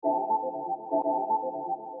Hey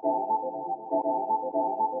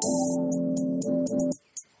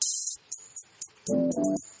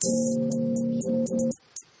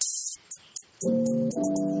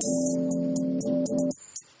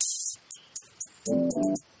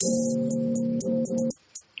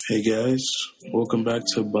guys, welcome back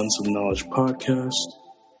to Buns of Knowledge podcast,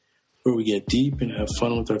 where we get deep and have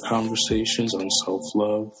fun with our conversations on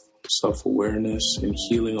self-love, self-awareness, and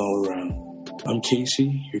healing all around. I'm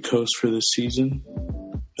Casey, your host for this season,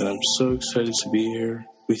 and I'm so excited to be here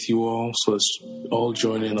with you all, so let's all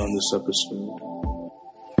join in on this episode.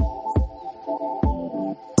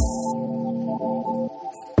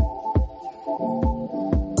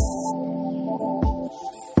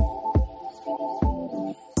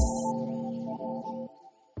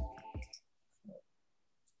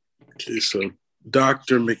 Okay, so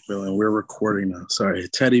Dr. McMillan, we're recording now. Sorry,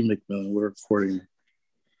 Teddy McMillan, we're recording now.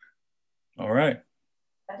 All right.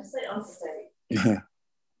 I just say Uncle Teddy.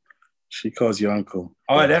 She calls you uncle.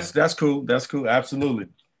 All right, that's cool. That's cool. Absolutely.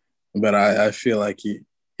 But I feel like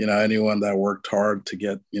anyone that worked hard to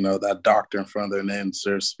get, that doctor in front of their name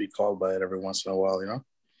deserves to be called by it every once in a while,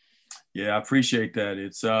 Yeah, I appreciate that.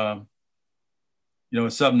 It's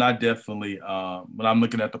it's something I definitely, when I'm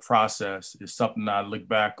looking at the process, it's something I look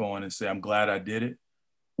back on and say, I'm glad I did it.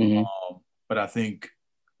 Mm-hmm. But I think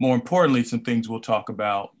more importantly, some things we'll talk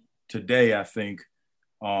about today, I think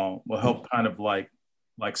will help kind of like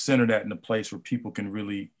center that in a place where people can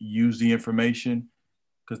really use the information.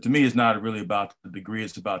 Because to me, it's not really about the degree,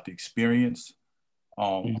 it's about the experience.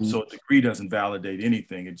 So a degree doesn't validate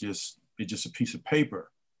anything. It's just a piece of paper.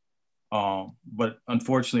 But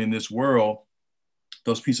unfortunately, in this world,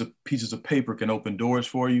 those pieces of paper can open doors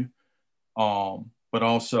for you. But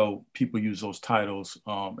also people use those titles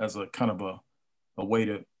as a kind of a way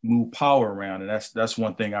to move power around. And that's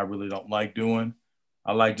one thing I really don't like doing.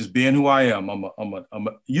 I like just being who I am. I'm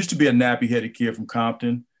used to be a nappy headed kid from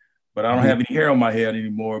Compton, but I don't have any hair on my head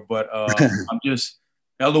anymore. But I'm just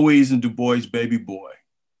Eloise and Du Bois' baby boy.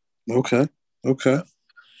 Okay.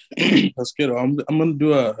 That's good. I'm going to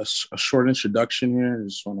do a short introduction here. I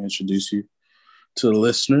just want to introduce you to the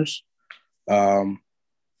listeners.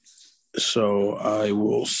 So I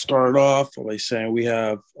will start off by saying we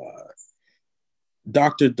have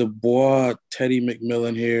Dr. Du Bois, Teddy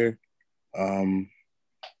McMillan here,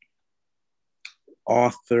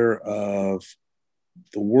 author of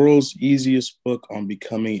the world's easiest book on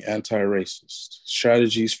becoming anti-racist,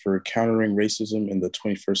 strategies for countering racism in the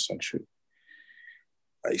 21st century.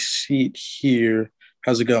 I see it here.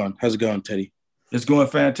 How's it going, Teddy? It's going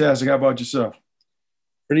fantastic. How about yourself?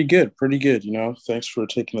 Pretty good. Thanks for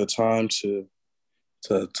taking the time to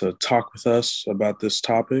talk with us about this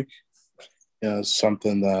topic. It's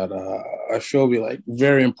something that I feel will be like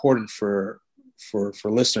very important for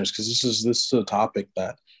listeners, because this is a topic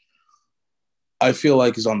that I feel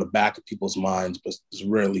like is on the back of people's minds, but is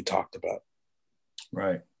rarely talked about.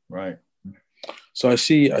 Right. So I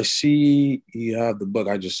see you have the book.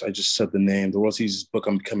 I just said the name, The World's Easiest Book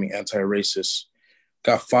on Becoming Anti-Racist.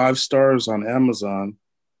 Got 5 stars on Amazon.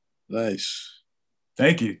 Nice.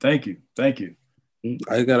 Thank you. I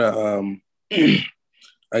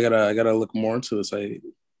gotta look more into this. I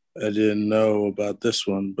didn't know about this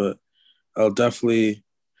one, but I'll definitely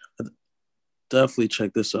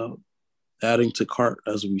check this out. Adding to cart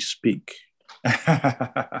as we speak.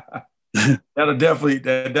 That'll definitely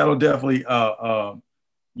be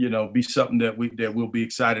something that we'll be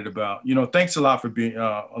excited about. Thanks a lot for being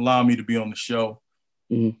allowing me to be on the show.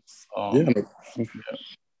 Mm-hmm.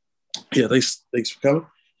 Yeah, thanks for coming.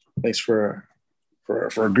 Thanks for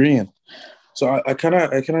agreeing. So I kind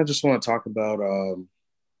of just want to talk about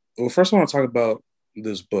first I want to talk about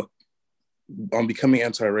this book on becoming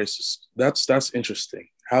anti-racist. That's interesting.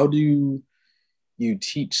 How do you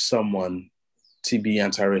teach someone to be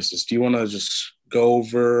anti-racist? Do you want to just go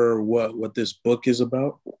over what this book is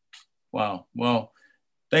about? Wow. Well,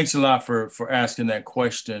 thanks a lot for asking that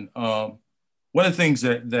question. One of the things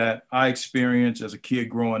that I experienced as a kid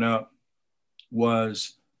growing up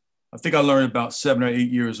was, I think I learned about 7 or 8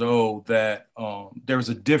 years old that there was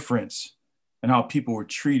a difference in how people were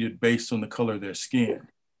treated based on the color of their skin.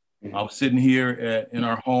 Mm-hmm. I was sitting here in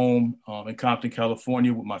our home in Compton,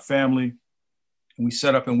 California with my family, and we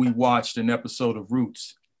sat up and we watched an episode of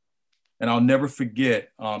Roots. And I'll never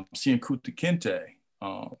forget seeing Kunta Kinte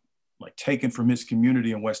taken from his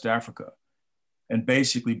community in West Africa and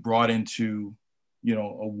basically brought into,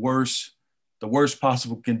 the worst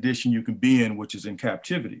possible condition you can be in, which is in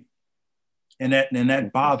captivity. And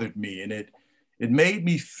that bothered me. And it made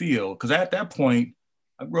me feel, because at that point,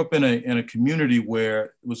 I grew up in a community where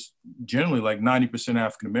it was generally like 90%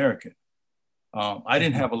 African-American. I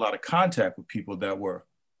didn't have a lot of contact with people that were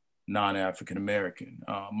non-African American.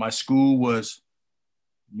 My school was,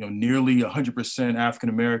 nearly 100% African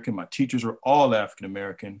American. My teachers were all African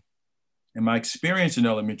American, and my experience in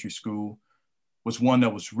elementary school was one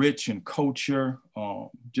that was rich in culture,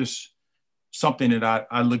 just something that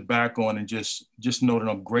I look back on and just know that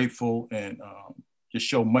I'm grateful and just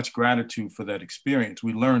show much gratitude for that experience.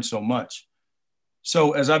 We learned so much.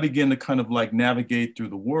 So as I began to kind of like navigate through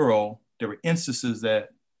the world, there were instances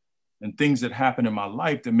and things that happened in my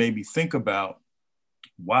life that made me think about,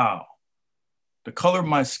 wow, the color of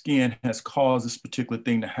my skin has caused this particular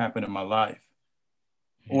thing to happen in my life.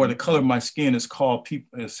 Or the color of my skin has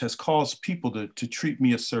caused people to treat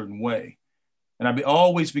me a certain way. And I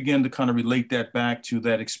always began to kind of relate that back to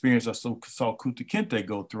that experience I saw Kunta Kinte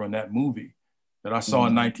go through in that movie that I saw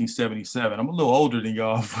in 1977. I'm a little older than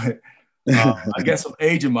y'all, but I guess I'm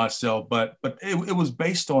aging myself, but it was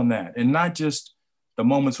based on that. And not just the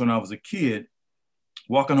moments when I was a kid,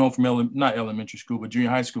 walking home from not elementary school, but junior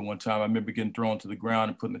high school one time, I remember getting thrown to the ground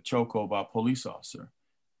and put in a chokehold by a police officer.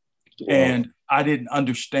 Wow. And I didn't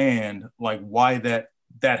understand like why that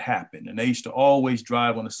happened. And they used to always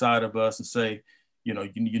drive on the side of us and say, you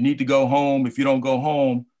need to go home. If you don't go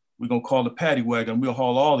home, we're going to call the paddy wagon. We'll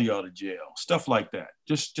haul all of y'all to jail. Stuff like that.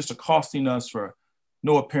 Just accosting us for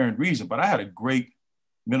no apparent reason. But I had a great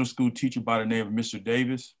middle school teacher by the name of Mr.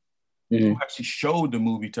 Davis, who actually showed the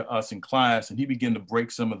movie to us in class. And he began to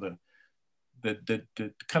break some of the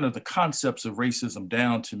kind of the concepts of racism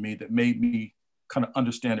down to me that made me kind of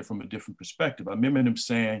understand it from a different perspective. I remember him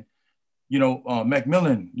saying,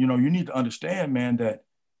 Macmillan, you need to understand, man, that,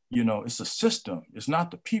 it's a system. It's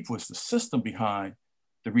not the people, it's the system behind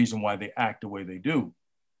the reason why they act the way they do.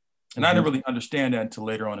 And I didn't really understand that until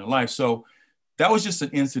later on in life. So that was just an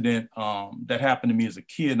incident that happened to me as a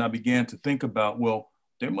kid. And I began to think about, well,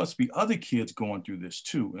 there must be other kids going through this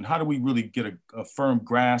too. And how do we really get a firm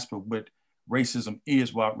grasp of what racism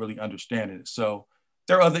is without really understanding it? So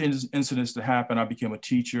there are other incidents that happened. I became a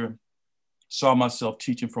teacher, saw myself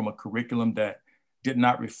teaching from a curriculum that did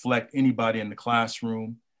not reflect anybody in the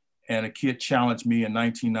classroom. And a kid challenged me in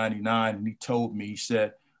 1999 and he told me, he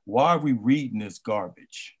said, why are we reading this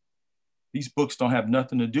garbage? These books don't have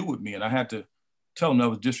nothing to do with me. And I had to tell him that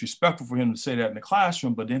was disrespectful for him to say that in the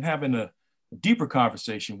classroom, but then having a deeper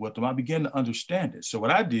conversation with him, I began to understand it. So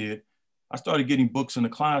what I did, I started getting books in the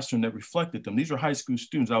classroom that reflected them. These were high school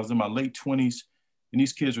students. I was in my late 20s and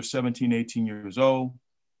these kids were 17, 18 years old.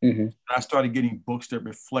 And I started getting books that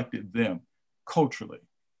reflected them culturally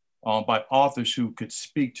by authors who could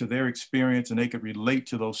speak to their experience and they could relate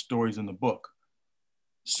to those stories in the book.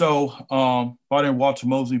 So bought in Walter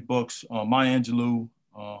Mosley books, Maya Angelou,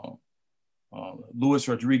 Luis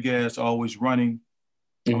Rodriguez, Always Running.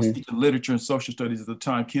 I was teaching literature and social studies at the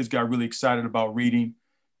time. Kids got really excited about reading.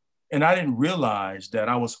 And I didn't realize that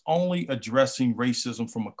I was only addressing racism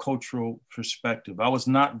from a cultural perspective. I was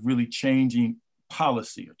not really changing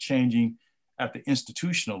policy or changing at the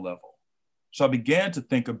institutional level. So I began to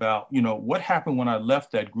think about, what happened when I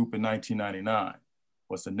left that group in 1999?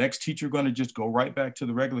 Was the next teacher going to just go right back to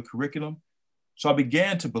the regular curriculum? So I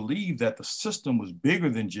began to believe that the system was bigger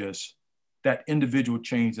than just that individual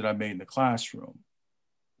change that I made in the classroom.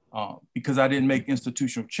 Because I didn't make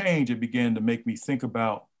institutional change, it began to make me think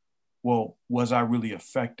about, well, was I really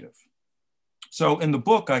effective? So in the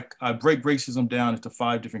book, I break racism down into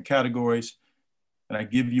 5 different categories. And I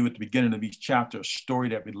give you at the beginning of each chapter a story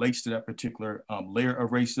that relates to that particular layer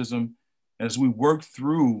of racism. And as we work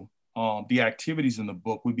through the activities in the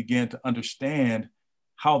book, we began to understand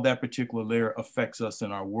how that particular layer affects us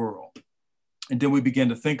in our world. And then we began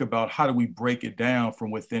to think about how do we break it down from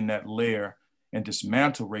within that layer and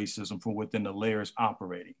dismantle racism from within the layers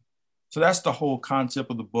operating. So that's the whole concept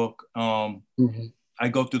of the book. I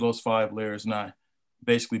go through those 5 layers and I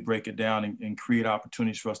basically break it down and create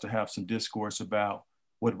opportunities for us to have some discourse about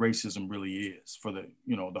what racism really is, for the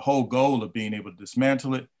whole goal of being able to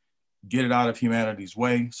dismantle it, get it out of humanity's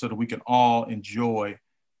way so that we can all enjoy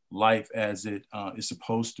life as it is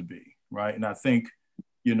supposed to be, right? And I think,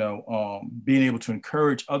 being able to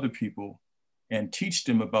encourage other people and teach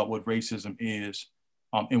them about what racism is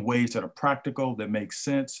in ways that are practical, that make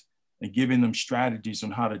sense, and giving them strategies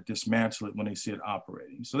on how to dismantle it when they see it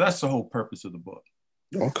operating. So that's the whole purpose of the book.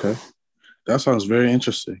 Okay. That sounds very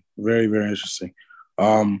interesting. Very, very interesting.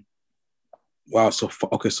 Wow. So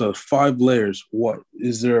 5 layers. What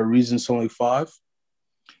is there a reason it's only 5?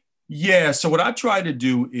 Yeah. So what I try to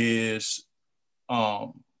do is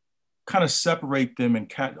kind of separate them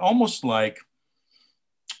and almost like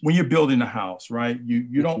when you're building a house, right?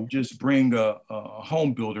 You don't just bring a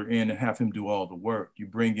home builder in and have him do all the work. You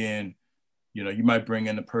bring in You know, you might bring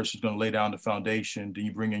in the person who's going to lay down the foundation. Then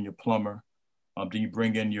you bring in your plumber. Then you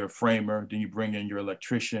bring in your framer. Then you bring in your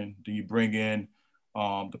electrician. Then you bring in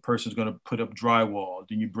the person who's going to put up drywall.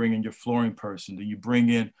 Then you bring in your flooring person. Then you bring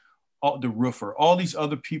in the roofer. All these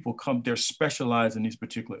other people come, they're specialized in these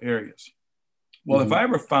particular areas. Well, if I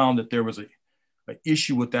ever found that there was an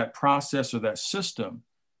issue with that process or that system,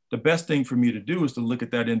 the best thing for me to do is to look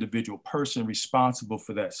at that individual person responsible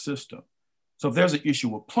for that system. So if there's an issue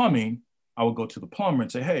with plumbing, I would go to the plumber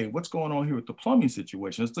and say, hey, what's going on here with the plumbing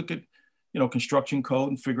situation? Let's look at, construction code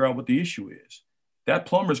and figure out what the issue is. That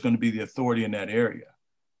plumber is going to be the authority in that area.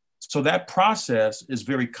 So that process is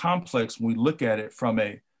very complex when we look at it from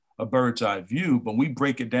a bird's eye view, but we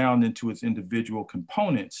break it down into its individual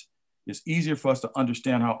components. It's easier for us to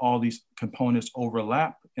understand how all these components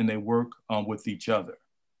overlap and they work with each other.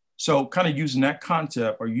 So kind of using that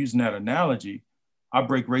concept or using that analogy, I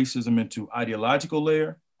break racism into ideological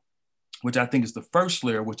layer, which I think is the first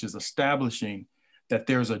layer, which is establishing that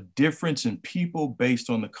there's a difference in people based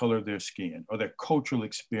on the color of their skin or their cultural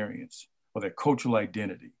experience or their cultural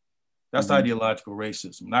identity. That's ideological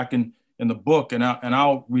racism. And I can, in the book, and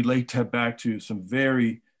I'll relate that back to some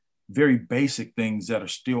very, very basic things that are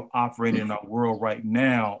still operating in our world right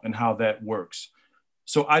now and how that works.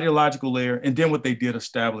 So ideological layer, and then what they did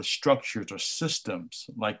establish structures or systems.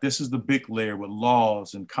 Like this is the big layer with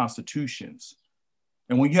laws and constitutions.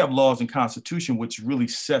 And when you have laws and constitution, which really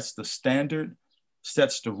sets the standard,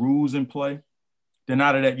 sets the rules in play, then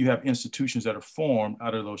out of that, you have institutions that are formed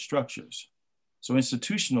out of those structures. So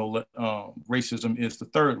institutional racism is the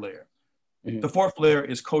third layer. The fourth layer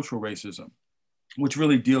is cultural racism, which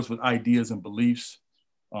really deals with ideas and beliefs.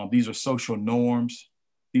 These are social norms.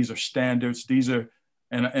 These are standards. These are,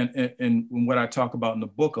 and what I talk about in the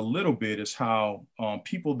book a little bit is how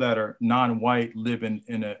people that are non-white live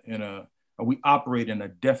we operate in a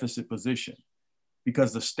deficit position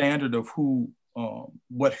because the standard of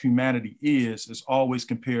what humanity is always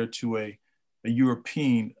compared to a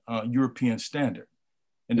European standard.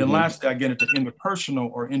 And then lastly, I get into interpersonal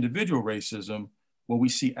or individual racism, where we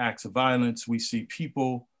see acts of violence. We see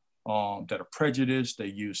people that are prejudiced. They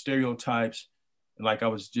use stereotypes. Like I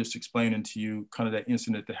was just explaining to you, kind of that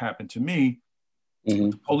incident that happened to me,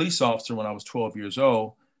 police officer when I was 12 years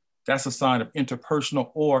old, that's a sign of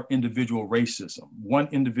interpersonal or individual racism. One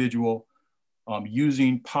individual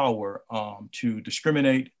using power to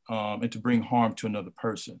discriminate and to bring harm to another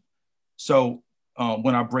person. So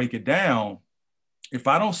when I break it down, if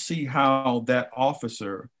I don't see how that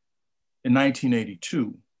officer in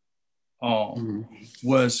 1982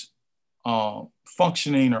 was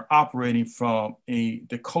functioning or operating from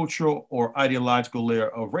the cultural or ideological layer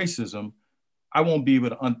of racism, I won't be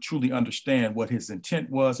able to truly understand what his intent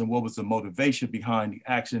was and what was the motivation behind the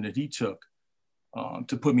action that he took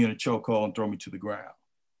to put me in a chokehold and throw me to the ground.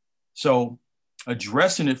 So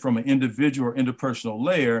addressing it from an individual or interpersonal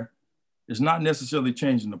layer is not necessarily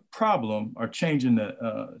changing the problem or changing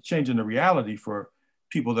the reality for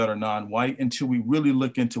people that are non-white until we really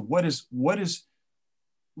look into what is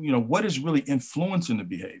really influencing the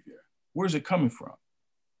behavior. Where's it coming from?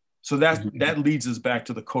 So that leads us back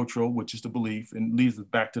to the cultural, which is the belief, and leads us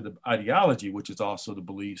back to the ideology, which is also the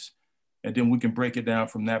beliefs. And then we can break it down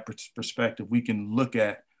from that perspective. We can look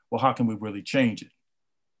at, well, how can we really change it?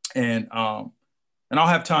 And I'll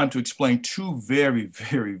have time to explain two very,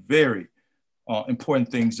 very, very important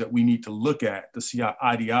things that we need to look at to see how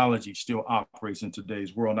ideology still operates in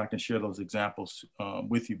today's world. And I can share those examples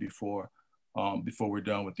with you before we're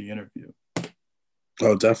done with the interview.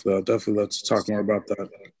 Oh, definitely. Let's talk more about that.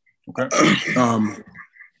 Okay.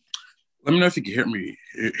 Let me know if you can hear me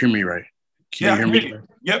right. Can you hear me?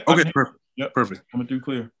 Yep. Okay, perfect. Yep. Perfect. Coming through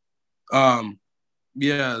clear.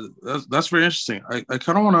 Yeah, that's very interesting. I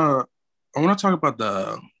kind of want to talk about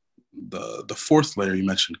the fourth layer you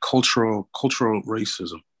mentioned, cultural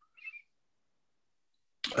racism,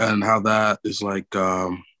 and how that is like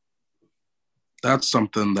that's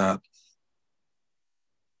something that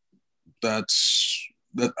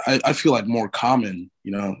I feel like more common,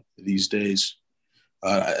 these days.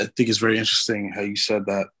 I think it's very interesting how you said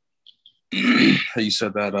that.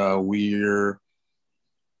 We're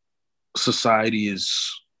society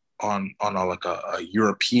is on a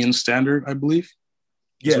European standard, I believe.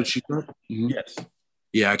 Yes. What you said? Yes.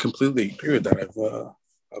 Yeah, I completely agree with that.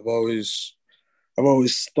 I've always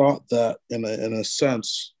thought that in a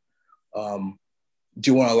sense. Do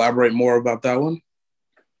you want to elaborate more about that one?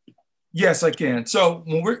 Yes, I can. So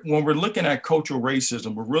when we're looking at cultural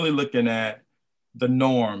racism, we're really looking at the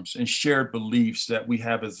norms and shared beliefs that we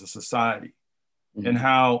have as a society, and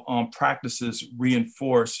how practices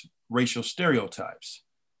reinforce racial stereotypes.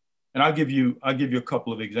 And I'll give you a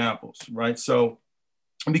couple of examples, right? So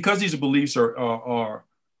because these beliefs are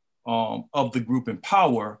of the group in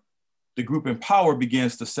power, the group in power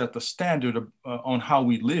begins to set the standard on how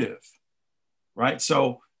we live, right?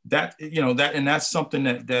 So that, and that's something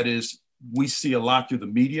that is, we see a lot through the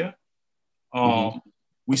media.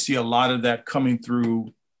 We see a lot of that coming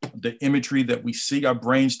through the imagery that we see. Our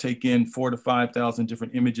brains take in 4,000 to 5,000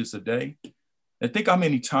 different images a day. And think how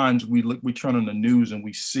many times we turn on the news and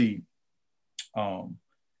we see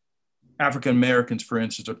African Americans, for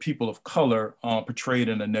instance, or people of color portrayed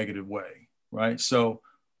in a negative way, right? So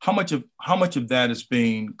how much of that is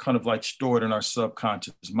being kind of like stored in our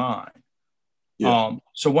subconscious mind? Yeah.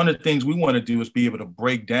 So one of the things we want to do is be able to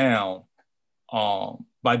break down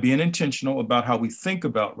by being intentional about how we think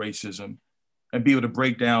about racism, and be able to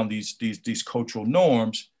break down these cultural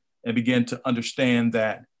norms and begin to understand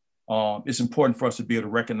that it's important for us to be able to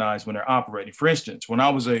recognize when they're operating. For instance, when I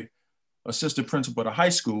was a assistant principal at a high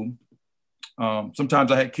school,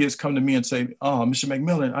 sometimes I had kids come to me and say, "Oh, Mr.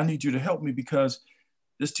 McMillan, I need you to help me because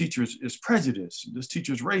this teacher is prejudiced. This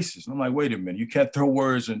teacher is racist." And I'm like, wait a minute, you can't throw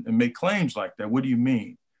words and make claims like that. What do you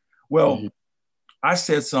mean? Well, I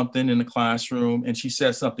said something in the classroom and she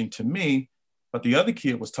said something to me, but the other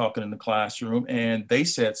kid was talking in the classroom and they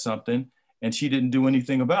said something and she didn't do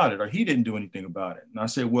anything about it, or he didn't do anything about it. And I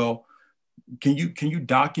said, well, can you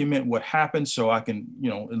document what happened so I can,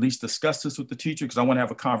 at least discuss this with the teacher? Because I want to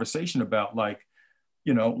have a conversation about how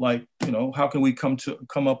can we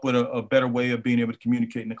come up with a better way of being able to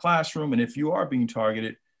communicate in the classroom? And if you are being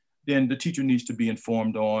targeted, then the teacher needs to be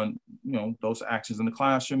informed on, those actions in the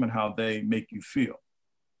classroom and how they make you feel.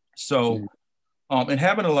 So, and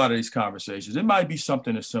having a lot of these conversations, it might be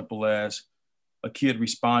something as simple as a kid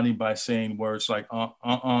responding by saying words like, and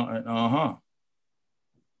uh-huh.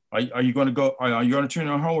 Are you going to go, are you going to turn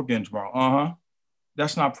in homework again tomorrow? Uh-huh.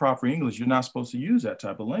 That's not proper English. You're not supposed to use that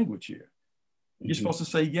type of language here. You're supposed to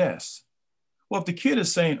say yes. Well, if the kid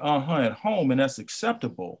is saying uh-huh at home and that's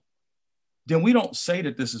acceptable, then we don't say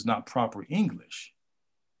that this is not proper English.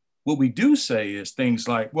 What we do say is things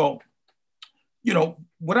like, well,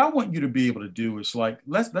 what I want you to be able to do is like,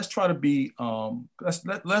 let's try to be,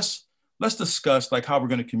 let's discuss like how we're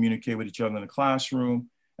going to communicate with each other in the classroom.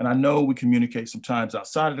 And I know we communicate sometimes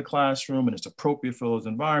outside of the classroom and it's appropriate for those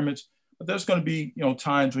environments, but there's going to be,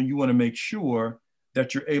 times when you want to make sure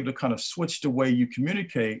that you're able to kind of switch the way you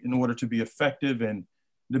communicate in order to be effective and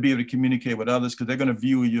to be able to communicate with others, because they're going to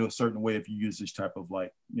view you a certain way if you use this type of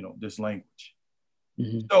this language.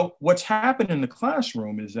 So what's happened in the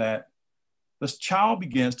classroom is that this child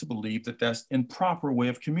begins to believe that that's an improper way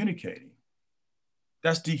of communicating.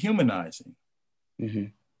 That's dehumanizing.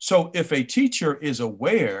 So if a teacher is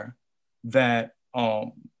aware that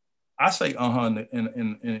I say uh-huh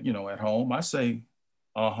in at home, I say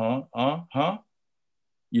uh-huh,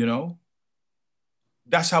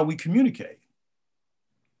 that's how we communicate.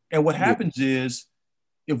 And what happens is,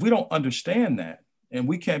 if we don't understand that and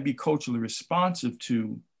we can't be culturally responsive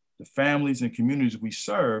to the families and communities we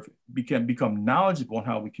serve, we can't become knowledgeable on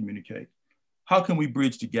how we communicate, how can we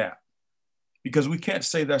bridge the gap? Because we can't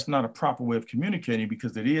say that's not a proper way of communicating,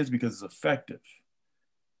 because it is, because it's effective.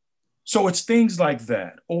 So it's things like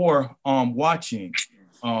that. Or watching,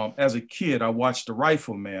 as a kid, I watched The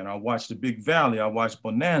Rifleman, I watched The Big Valley, I watched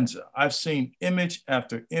Bonanza. I've seen image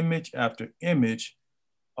after image after image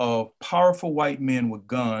of powerful white men with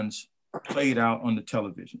guns played out on the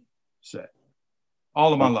television set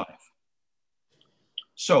all of my life.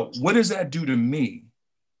 So what does that do to me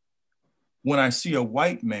when I see a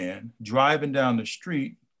white man driving down the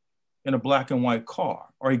street in a black and white car,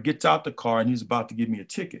 or he gets out the car and he's about to give me a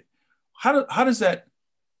ticket? How does that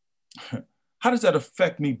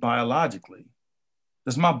affect me biologically?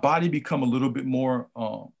 Does my body become a little bit more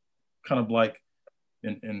kind of like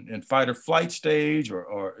in fight or flight stage,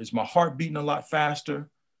 or is my heart beating a lot faster?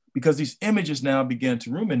 Because these images now begin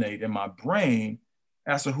to ruminate in my brain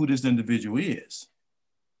as to who this individual is.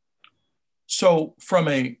 So from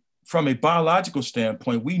a biological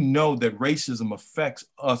standpoint, we know that racism affects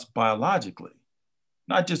us biologically,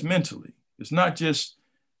 not just mentally. It's not just,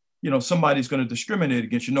 somebody's going to discriminate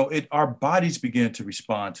against you. No, our bodies begin to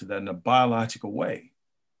respond to that in a biological way.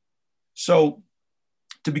 So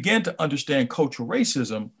to begin to understand cultural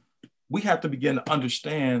racism, we have to begin to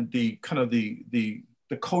understand the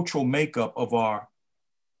cultural makeup of our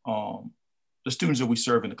the students that we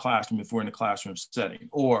serve in the classroom, if we're in the classroom setting,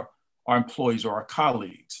 or our employees or our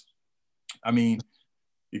colleagues. I mean,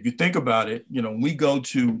 if you think about it, we go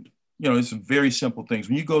to, it's some very simple things.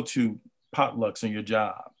 When you go to potlucks in your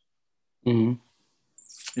job,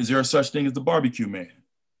 is there a such thing as the barbecue man?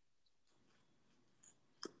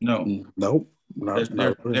 No. Nope. Not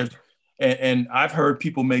really. And I've heard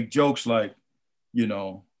people make jokes like, you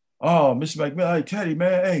know, oh, Mr. McMillan, hey, Teddy,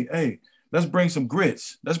 man, hey, let's bring some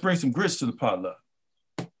grits. Let's bring some grits to the potluck.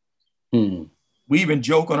 Hmm. We even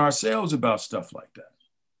joke on ourselves about stuff like that.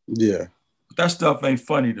 Yeah. But that stuff ain't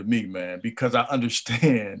funny to me, man, because I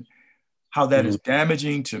understand how that is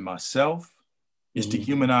damaging to myself. It's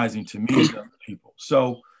dehumanizing to me and to other people.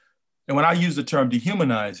 So, and when I use the term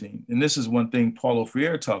dehumanizing, and this is one thing Paulo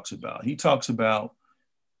Freire talks about, he talks about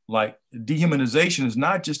like dehumanization is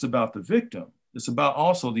not just about the victim, it's about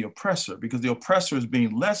also the oppressor, because the oppressor is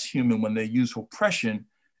being less human when they use oppression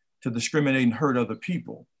to discriminate and hurt other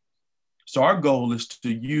people. So our goal is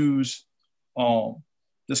to use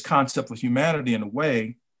this concept of humanity in a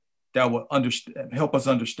way that will help us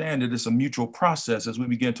understand that it's a mutual process as we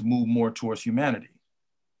begin to move more towards humanity.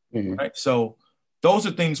 Right? So those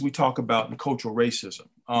are things we talk about in cultural racism.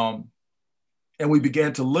 And we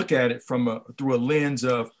began to look at it through a lens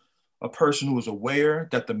of a person who is aware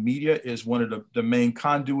that the media is one of the main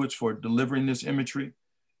conduits for delivering this imagery.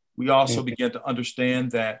 We also began to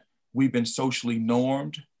understand that we've been socially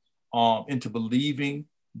normed into believing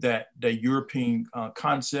that the European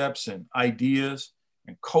concepts and ideas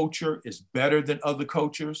and culture is better than other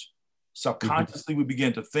cultures. Subconsciously, we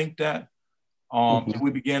began to think that. And we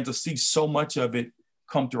began to see so much of it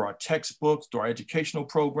come through our textbooks, through our educational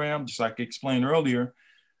program. Just like I explained earlier,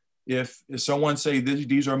 if someone say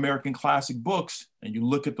these are American classic books, and you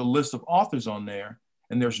look at the list of authors on there,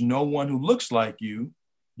 and there's no one who looks like you,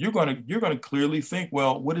 you're gonna clearly think,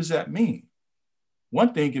 well, what does that mean?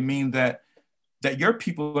 One thing can mean that your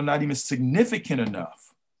people are not even significant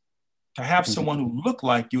enough to have someone who looked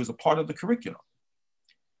like you as a part of the curriculum.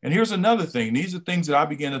 And here's another thing. These are things that I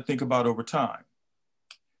began to think about over time.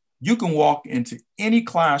 You can walk into any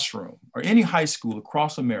classroom or any high school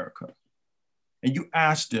across America, and you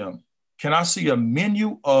ask them, can I see a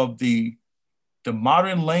menu of the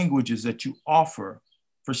modern languages that you offer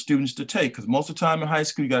for students to take? Because most of the time in high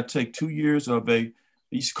school, you got to take 2 years of they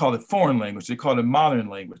used to call it foreign language. They call it modern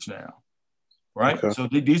language now, right? Okay. So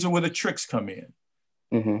these are where the tricks come in.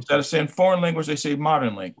 Instead of saying foreign language, they say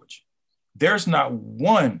modern language. There's not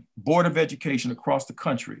one board of education across the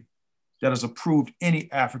country that has approved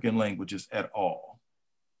any African languages at all.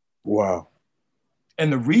 Wow.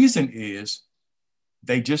 And the reason is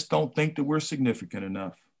they just don't think that we're significant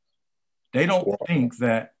enough. They don't think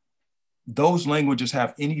that those languages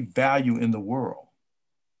have any value in the world.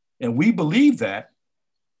 And we believe that,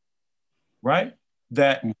 right?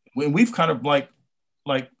 That when we've kind of like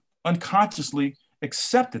unconsciously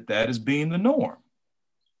accepted that as being the norm.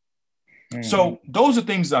 So those are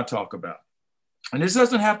things I talk about. And this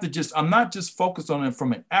doesn't have to I'm not just focused on it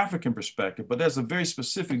from an African perspective, but there's a very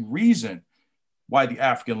specific reason why the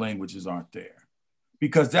African languages aren't there.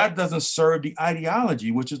 Because that doesn't serve the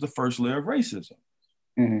ideology, which is the first layer of racism.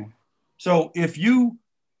 So if you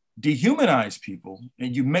dehumanize people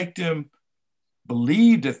and you make them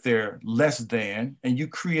believe that they're less than, and you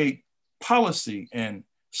create policy and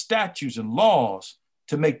statutes and laws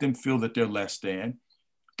to make them feel that they're less than,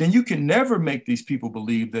 then you can never make these people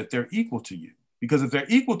believe that they're equal to you. Because if they're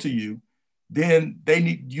equal to you, then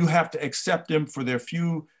you have to accept them for their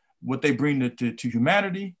what they bring to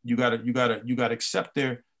humanity. You gotta accept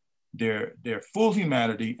their full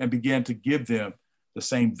humanity and begin to give them the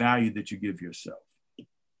same value that you give yourself.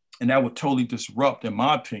 And that would totally disrupt, in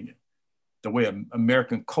my opinion, the way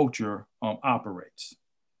American culture operates.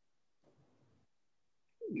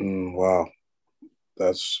 Wow,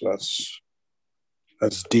 that's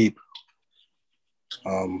deep.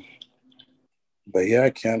 But yeah, I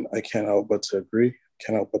can't help but to agree.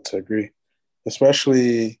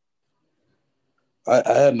 Especially, I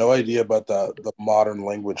had no idea about the modern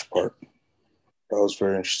language part. That was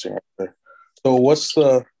very interesting right there. So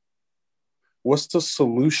what's the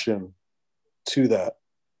solution to that?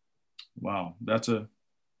 Wow, that's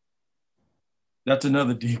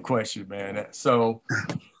another deep question, man. So,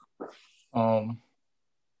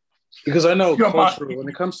 because I know when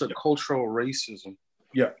it comes to cultural racism,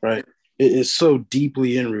 right, it is so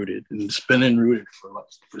deeply enrooted, and it's been enrooted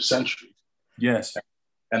for centuries. Yes,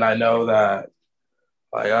 and I know that,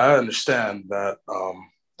 I understand that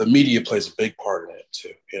the media plays a big part in it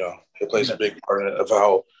too. You know, it plays a big part in it of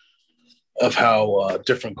how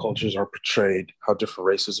different cultures are portrayed, how different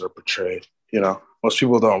races are portrayed. You know, most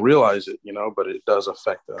people don't realize it, you know, but it does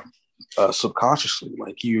affect them subconsciously,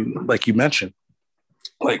 like you mentioned.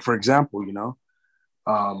 Like, for example, you know,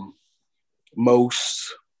 I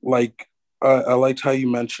liked how you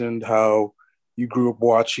mentioned how you grew up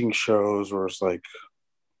watching shows where it's like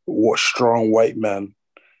strong white men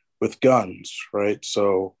with guns, right?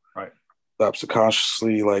 So right.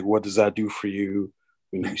 subconsciously, like, what does that do for you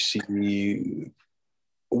when you see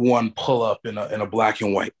one pull up in a black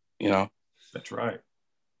and white, you know? That's right.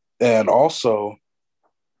 And also,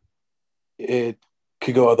 it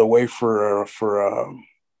could go other way for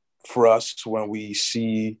us when we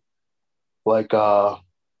see like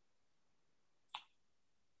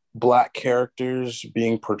black characters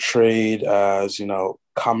being portrayed as, you know,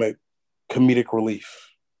 comedic relief.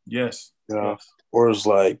 Yes. You know, yes. or as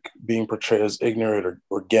like being portrayed as ignorant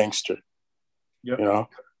or gangster. Yep. You know?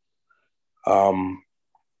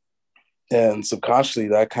 And subconsciously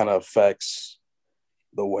that kind of affects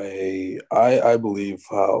the way I believe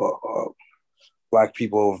how black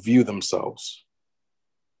people view themselves.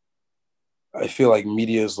 I feel like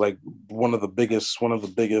media is like one of the biggest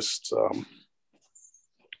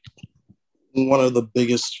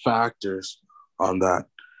factors on that.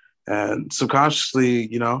 And subconsciously,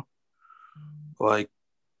 you know, like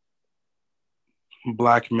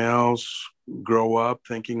black males grow up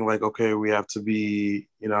thinking like, okay, we have to be,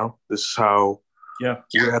 you know, this is how we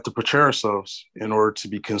have to portray ourselves in order to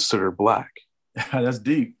be considered black. That's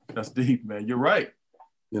deep, man. You're right.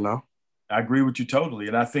 You know, I agree with you totally.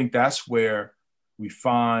 And I think that's where we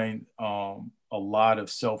find a lot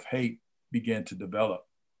of self-hate begin to develop,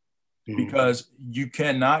 because you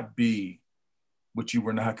cannot be what you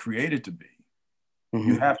were not created to be.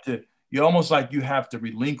 You almost like you have to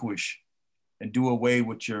relinquish and do away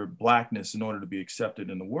with your blackness in order to be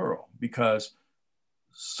accepted in the world, because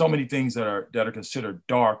so many things that are considered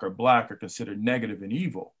dark or black are considered negative and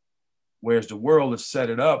evil, whereas the world has set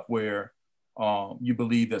it up where you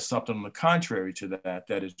believe there's something on the contrary to that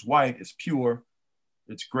is white, is pure,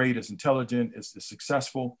 it's great, it's intelligent, it's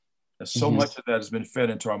successful. There's so much of that has been fed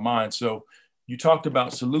into our minds. So you talked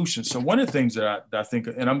about solutions. So one of the things that I think,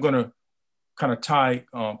 and I'm going to kind of tie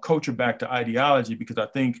culture back to ideology, because I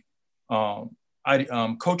think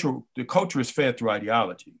the culture is fed through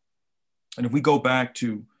ideology. And if we go back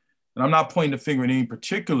to, and I'm not pointing the finger at any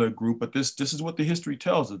particular group, but this is what the history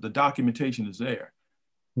tells us. The documentation is there.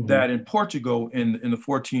 That in Portugal in the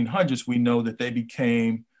 1400s, we know that they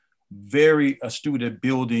became very astute at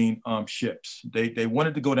building ships. They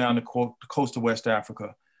wanted to go down the coast of West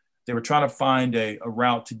Africa. They were trying to find a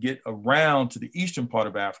route to get around to the eastern part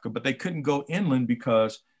of Africa, but they couldn't go inland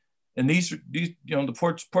because, and these you know,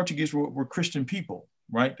 the Portuguese were Christian people,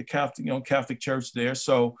 right? The Catholic Church there.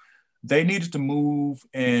 So they needed to move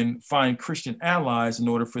and find Christian allies in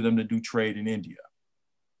order for them to do trade in India.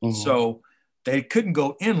 So they couldn't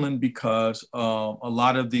go inland because a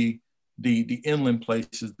lot of the inland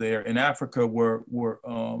places there in Africa were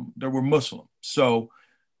Muslim. So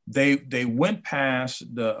they went past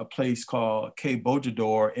a place called Cape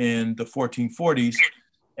Bojador in the 1440s,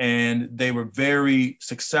 and they were very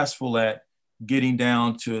successful at getting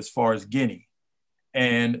down to as far as Guinea.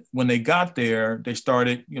 And when they got there, they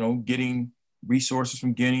started, you know, getting resources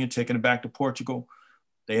from Guinea and taking it back to Portugal.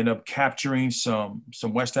 They ended up capturing some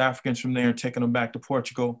West Africans from there and taking them back to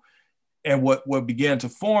Portugal. And what began to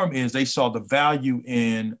form is they saw the value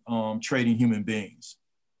in trading human beings.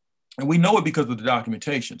 And we know it because of the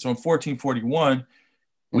documentation. So in 1441,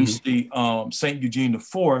 we see St. Eugene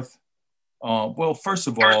IV. Well, first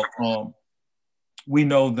of all, we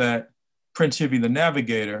know that Prince Hivy the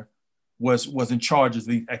Navigator was in charge of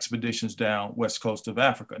the expeditions down west coast of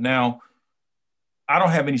Africa. Now, I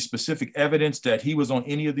don't have any specific evidence that he was on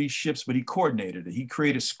any of these ships, but he coordinated it. He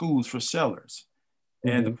created schools for sailors.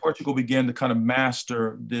 And the Portugal began to kind of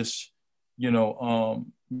master this, the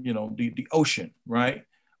ocean, right?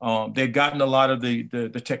 They'd gotten a lot of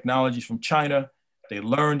the technologies from China. They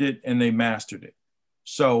learned it and they mastered it.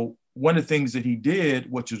 So one of the things that he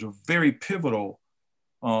did, which was a very pivotal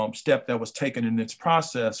step that was taken in its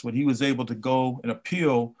process, when he was able to go and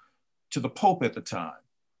appeal to the Pope at the time.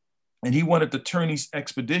 And he wanted to turn these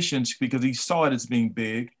expeditions, because he saw it as being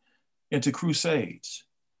big, into crusades.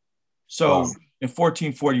 So in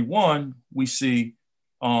 1441, we see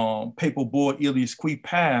Papal Bull Ilius Qui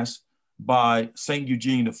pass by St.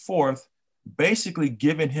 Eugene IV, basically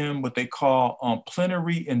giving him what they call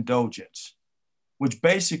plenary indulgence, which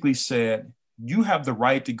basically said, you have the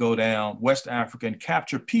right to go down West Africa and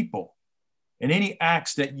capture people. And any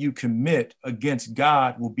acts that you commit against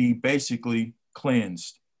God will be basically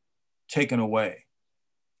cleansed, taken away.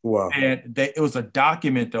 Wow. And it was a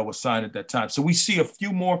document that was signed at that time. So we see a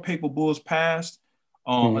few more papal bulls passed.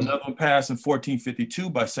 Another one passed in 1452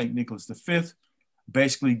 by St. Nicholas V,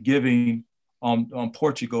 basically giving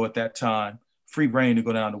Portugal at that time free reign to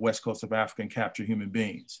go down the west coast of Africa and capture human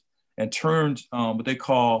beings, and turned what they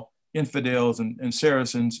call infidels and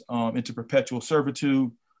Saracens into perpetual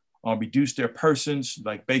servitude, reduce their persons,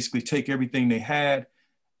 like basically take everything they had.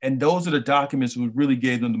 And those are the documents that really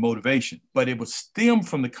gave them the motivation. But it was stemmed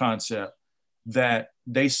from the concept that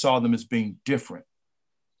they saw them as being different.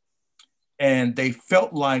 And they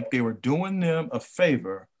felt like they were doing them a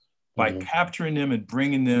favor by capturing them and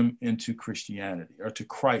bringing them into Christianity, or to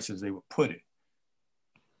Christ, as they would put it.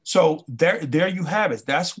 So there you have it.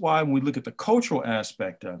 That's why when we look at the cultural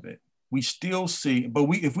aspect of it, we still see, but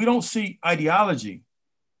if we don't see ideology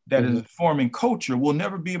that is informing culture, we'll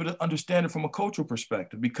never be able to understand it from a cultural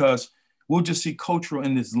perspective, because we'll just see cultural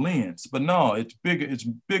in this lens. But no, it's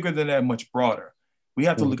bigger than that, much broader. We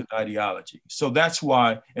have to look at the ideology. So that's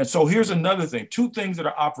why, and so here's another thing, two things that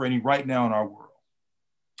are operating right now in our world.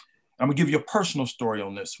 I'm gonna give you a personal story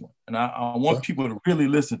on this one. And I want people to really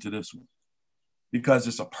listen to this one, because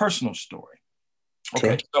it's a personal story.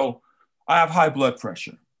 Okay, so I have high blood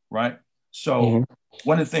pressure, right? So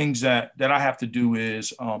one of the things that I have to do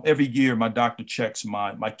is every year my doctor checks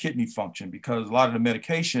my kidney function, because a lot of the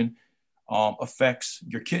medication affects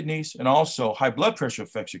your kidneys, and also high blood pressure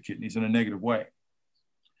affects your kidneys in a negative way.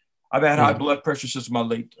 I've had high blood pressure since my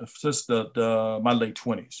late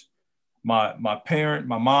 20s. My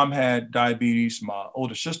mom had diabetes. My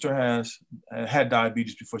older sister had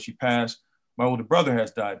diabetes before she passed. My older brother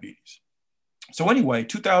has diabetes. So anyway,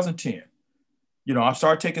 2010, I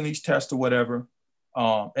started taking these tests or whatever.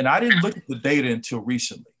 And I didn't look at the data until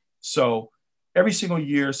recently. So every single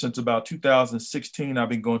year since about 2016, I've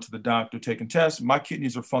been going to the doctor, taking tests. My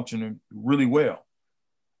kidneys are functioning really well.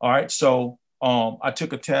 All right. So I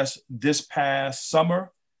took a test this past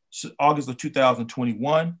summer, August of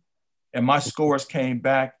 2021, and my scores came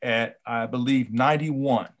back at, I believe,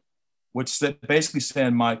 91, which basically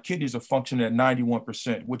saying my kidneys are functioning at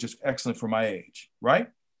 91%, which is excellent for my age, right?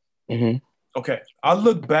 Okay, I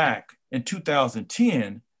look back in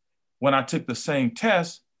 2010, when I took the same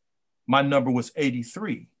test, my number was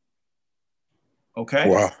 83. Okay.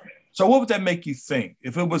 Wow. So what would that make you think?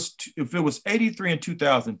 If it was 83 in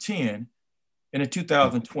 2010, and in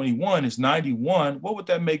 2021 is 91, what would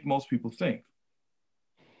that make most people think?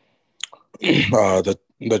 That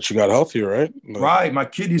you got healthier, right? Right. My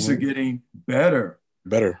kidneys are getting better.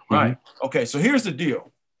 Right. Okay. So here's the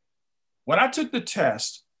deal. When I took the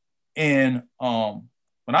test in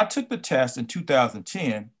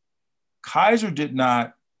 2010, Kaiser did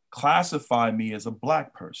not classify me as a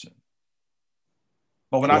Black person.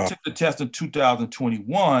 But when I took the test in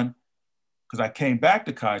 2021, because I came back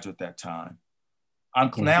to Kaiser at that time, I'm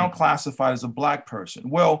now classified as a Black person.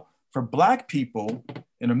 Well, for Black people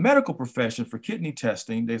in the medical profession for kidney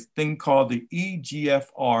testing, there's a thing called the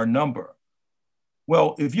EGFR number.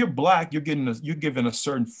 Well, if you're Black, you're given a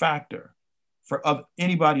certain factor for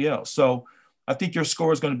anybody else. So I think your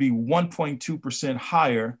score is going to be 1.2%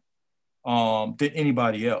 higher than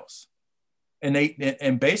anybody else.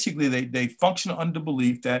 And basically they function under the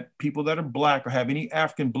belief that people that are Black or have any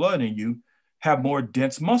African blood in you have more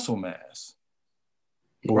dense muscle mass.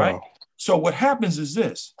 Wow. Right? So what happens is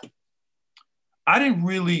this. I didn't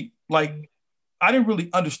really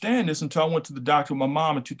understand this until I went to the doctor with my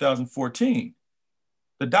mom in 2014.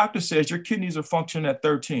 The doctor says your kidneys are functioning at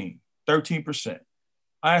 13%.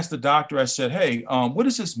 I asked the doctor, I said, hey, what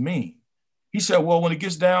does this mean? He said, well, when it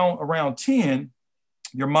gets down around 10,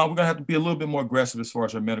 your mom, we're gonna have to be a little bit more aggressive as far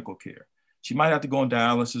as her medical care. She might have to go on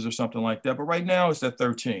dialysis or something like that, but right now it's at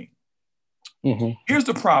 13. Here's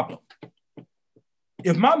the problem.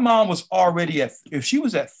 If my mom was if she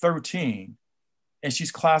was at 13 and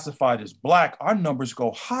she's classified as Black, our numbers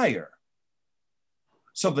go higher.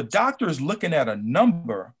 So the doctor is looking at a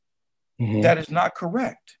number that is not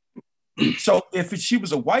correct. So if she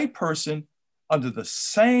was a white person under the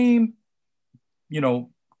same,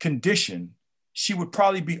 condition, she would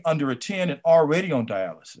probably be under a 10 and already on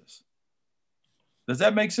dialysis. Does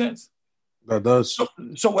that make sense? That does.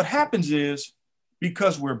 So what happens is,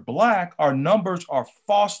 because we're Black, our numbers are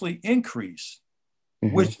falsely increased,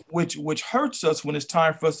 which hurts us when it's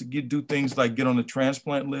time for us to do things like get on the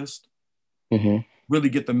transplant list, really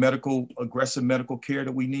get the aggressive medical care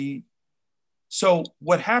that we need. So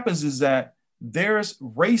what happens is that there's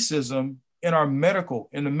racism in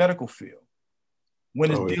the medical field when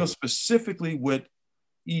it deals specifically with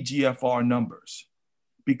EGFR numbers,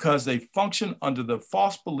 because they function under the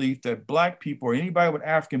false belief that Black people or anybody with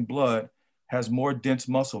African blood has more dense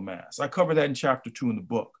muscle mass. I cover that in chapter 2 in the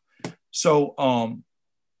book. So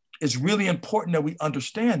it's really important that we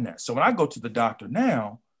understand that. So when I go to the doctor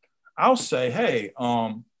now, I'll say, hey,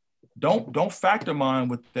 don't factor mine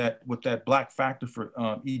with that Black factor for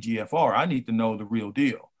EGFR. I need to know the real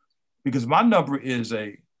deal, because my number is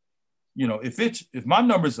if my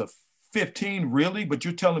number is a 15 really, but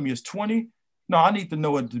you're telling me it's 20? No, I need to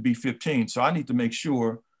know it to be 15. So I need to make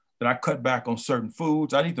sure that I cut back on certain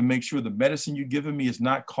foods. I need to make sure the medicine you're giving me is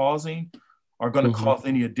not causing or going to cause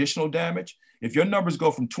any additional damage. If your numbers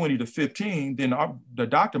go from 20 to 15, then the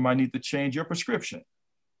doctor might need to change your prescription.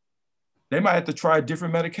 They might have to try a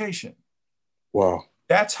different medication. Wow.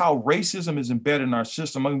 That's how racism is embedded in our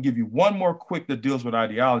system. I'm going to give you one more quick that deals with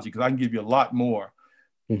ideology, because I can give you a lot more.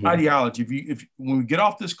 Ideology. If when we get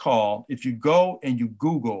off this call, if you go and you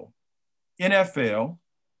Google NFL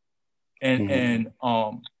and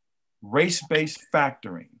race-based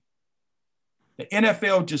factoring, the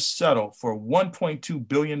NFL just settled for $1.2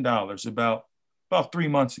 billion about 3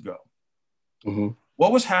 months ago.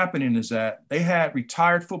 What was happening is that they had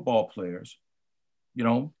retired football players, you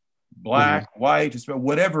know, black, white,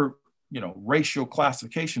 whatever, you know, racial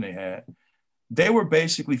classification they had. They were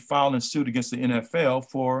basically filing suit against the NFL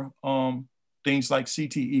for things like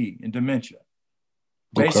CTE and dementia.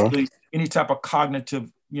 Basically, any type of cognitive,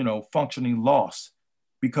 you know, functioning loss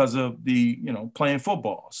because of the, you know, playing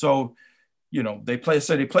football. So, you know, they play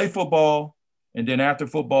football, and then after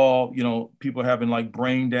football, you know, people are having like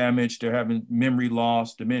brain damage, they're having memory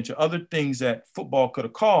loss, dementia, other things that football could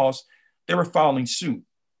have caused. They were filing suit.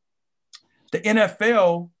 The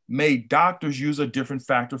NFL made doctors use a different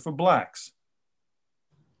factor for blacks.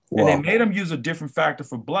 Wow. And they made them use a different factor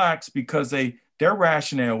for blacks because their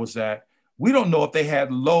rationale was that we don't know if they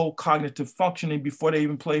had low cognitive functioning before they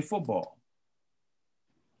even played football.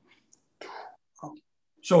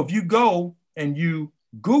 So if you go and you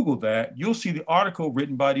Google that, you'll see the article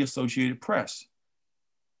written by the Associated Press.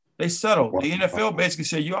 They settled. The NFL basically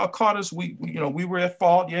said, y'all caught us. We were at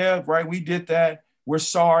fault. Yeah, right. We did that. We're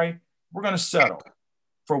sorry. We're going to settle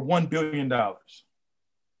for $1 billion.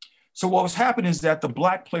 So what was happening is that the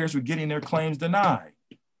black players were getting their claims denied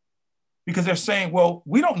because they're saying, well,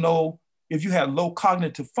 we don't know if you had low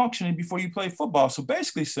cognitive functioning before you played football. So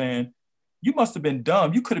basically saying, you must have been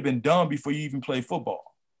dumb. You could have been dumb before you even played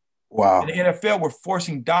football. Wow. And the NFL were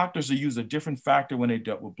forcing doctors to use a different factor when they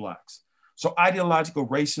dealt with blacks. So ideological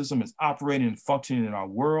racism is operating and functioning in our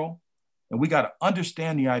world. And we got to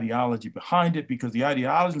understand the ideology behind it, because the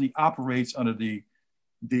ideology operates under the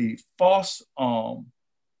false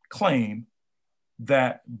claim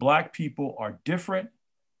that black people are different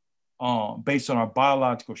based on our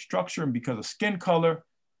biological structure, and because of skin color,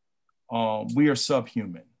 we are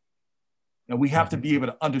subhuman. And we have to be able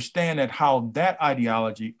to understand that how that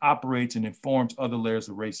ideology operates and informs other layers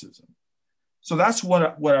of racism. So that's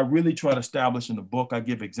what I really try to establish in the book. I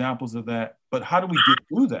give examples of that. But how do we get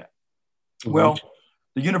through that? Well,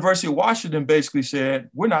 the University of Washington basically said,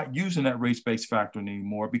 we're not using that race-based factor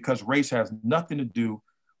anymore because race has nothing to do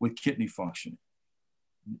with kidney function.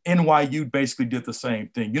 NYU basically did the same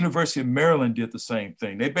thing. University of Maryland did the same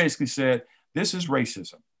thing. They basically said, this is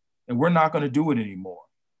racism and we're not going to do it anymore.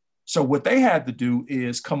 So what they had to do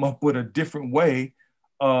is come up with a different way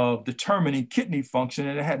of determining kidney function,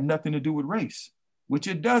 and it had nothing to do with race, which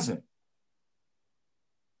it doesn't.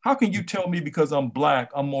 How can you tell me because I'm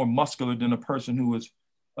black, I'm more muscular than a person who is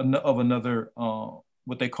of another,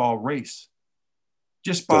 what they call race?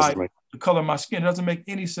 Just by the color of my skin. It doesn't make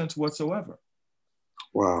any sense whatsoever.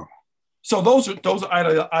 Wow. So those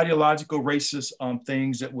are ideological racist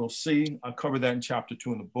things that we'll see. I cover that in chapter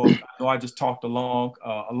 2 in the book. I know I just talked a long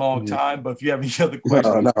time, but if you have any other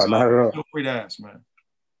questions, not at all. Feel free to ask, man.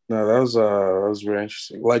 No, that was very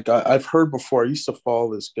interesting. Like I've heard before. I used to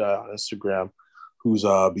follow this guy on Instagram who's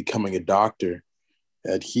becoming a doctor,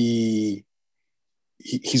 and he's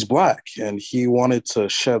black, and he wanted to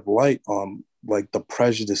shed light on like the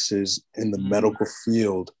prejudices in the medical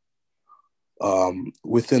field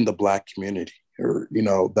within the black community, or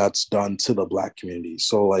that's done to the black community.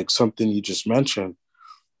 So like something you just mentioned,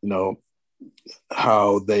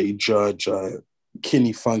 how they judge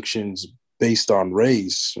kidney functions based on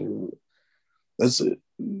race.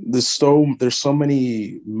 There's so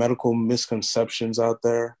many medical misconceptions out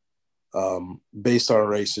there based on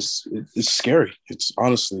race. It's scary. It's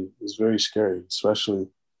very scary, especially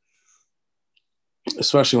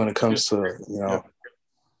when it comes to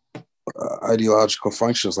ideological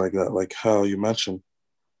functions like that, like how you mentioned.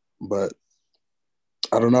 But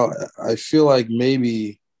I don't know. I feel like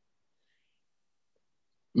maybe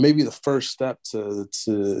the first step to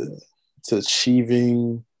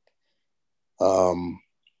achieving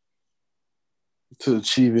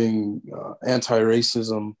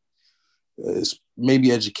anti-racism is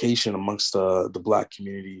maybe education amongst the black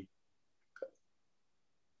community,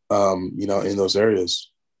 in those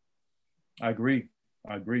areas. I agree.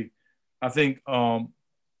 I think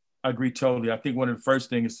I agree totally. I think one of the first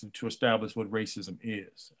things is to establish what racism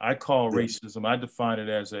is. I call racism, I define it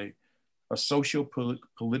as a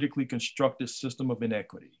politically constructed system of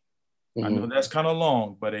inequity. I know that's kind of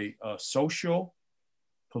long, but a social,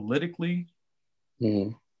 politically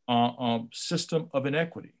system of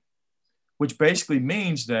inequity, which basically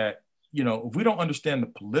means that, you know, if we don't understand the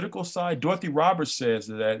political side, Dorothy Roberts says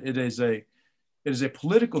that it is a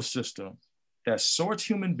political system that sorts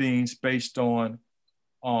human beings based on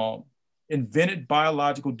invented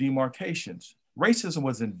biological demarcations. Racism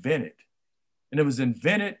was invented, and it was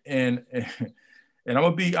invented, and I'm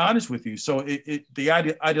gonna be honest with you. So the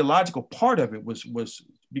ideological part of it was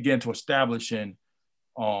began to establish in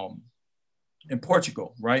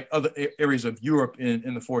Portugal, right? Other areas of Europe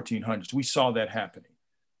in the 1400s. We saw that happening.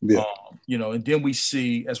 Yeah. You know, and then we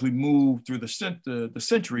see as we move through the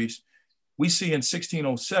centuries, we see in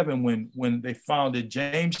 1607 when they founded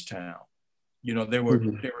Jamestown. You know, there were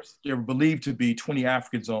believed to be 20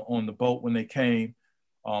 Africans on the boat when they came.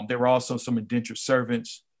 There were also some indentured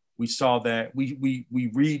servants. We saw that. We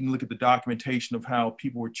read and look at the documentation of how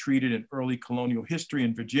people were treated in early colonial history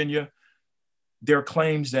in Virginia. There are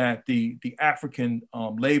claims that the African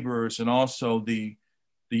laborers and also the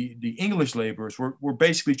English laborers were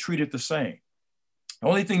basically treated the same. The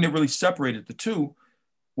only thing that really separated the two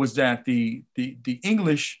was that the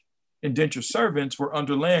English indentured servants were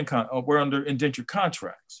under indentured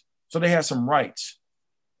contracts, so they had some rights,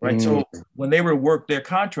 right? So when they were to work their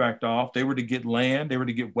contract off, they were to get land, they were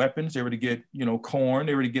to get weapons, they were to get, you know, corn,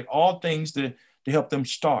 they were to get all things to help them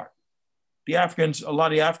start. A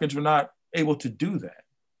lot of the Africans were not able to do that.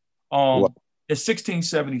 In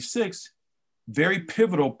 1676, very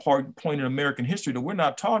pivotal point in American history that we're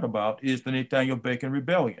not talking about is the Nathaniel Bacon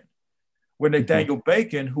Rebellion, where Nathaniel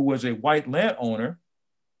Bacon, who was a white landowner,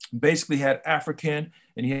 basically had African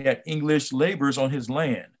and he had English laborers on his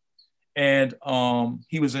land. And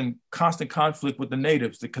he was in constant conflict with the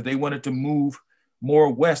natives because they wanted to move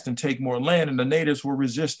more west and take more land, and the natives were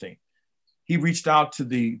resisting. He reached out to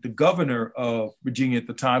the governor of Virginia at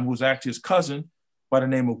the time, who was actually his cousin by the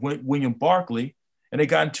name of William Barclay, and they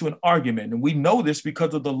got into an argument. And we know this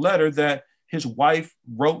because of the letter that his wife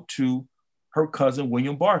wrote to her cousin,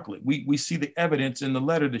 William Barclay. We see the evidence in the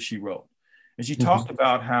letter that she wrote. And she talked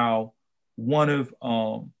about how one of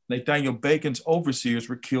Nathaniel Bacon's overseers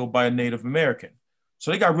were killed by a Native American.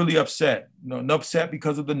 So they got really upset, upset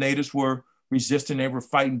because of the natives were resisting. They were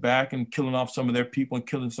fighting back and killing off some of their people and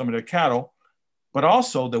killing some of their cattle, but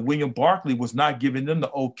also that William Barclay was not giving them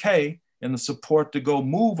the okay and the support to go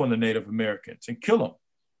move on the Native Americans and kill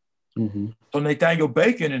them. So Nathaniel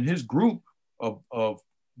Bacon and his group of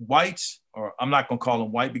whites, or I'm not going to call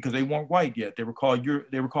them white because they weren't white yet. They were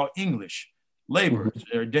called English laborers,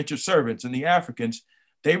 their indentured servants, and the Africans.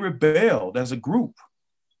 They rebelled as a group.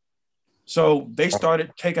 So they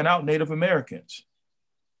started taking out Native Americans,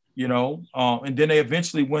 you know, and then they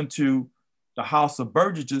eventually went to the House of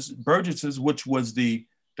Burgesses, which was the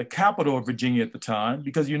capital of Virginia at the time,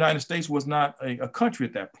 because the United States was not a country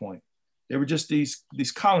at that point. They were just these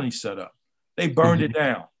colonies set up. They burned it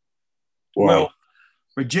down. Wow. Well,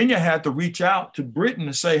 Virginia had to reach out to Britain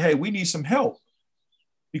and say, hey, we need some help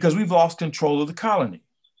because we've lost control of the colony.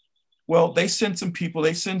 Well, they sent some people,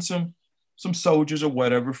 they sent some soldiers or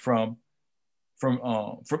whatever from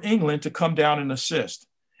England to come down and assist.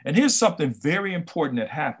 And here's something very important that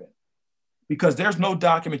happened, because there's no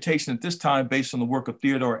documentation at this time based on the work of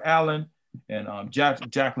Theodore Allen and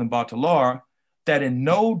Jacqueline Bateleur, that in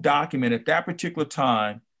no document at that particular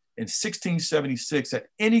time in 1676 that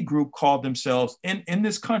any group called themselves in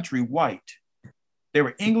this country white. They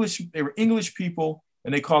were English people,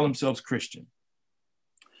 and they call themselves Christian.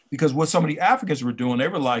 Because what some of the Africans were doing, they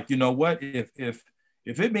were like, you know what, if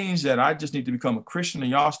it means that I just need to become a Christian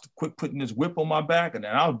and y'all quit putting this whip on my back, and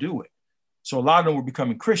then I'll do it. So a lot of them were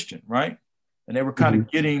becoming Christian, right? And they were kind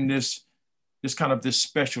of getting this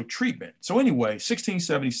special treatment. So anyway,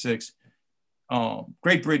 1676,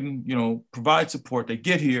 Great Britain, you know, provides support. They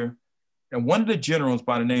get here, and one of the generals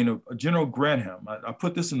by the name of General Grantham, I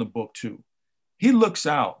put this in the book too. He looks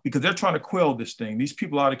out because they're trying to quell this thing. These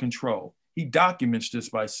people are out of control. He documents this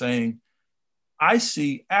by saying, I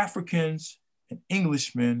see Africans and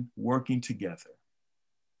Englishmen working together.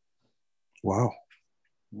 Wow.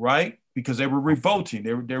 Right? Because they were revolting.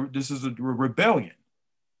 This is a rebellion.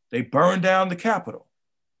 They burned down the Capitol.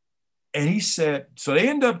 And he said, so they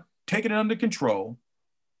end up taking it under control.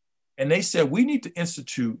 And they said, we need to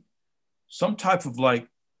institute some type of like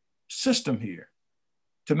system here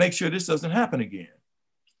to make sure this doesn't happen again.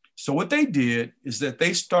 So what they did is that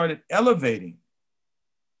they started elevating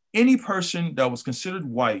any person that was considered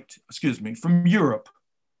white, from Europe,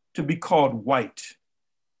 to be called white.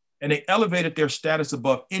 And they elevated their status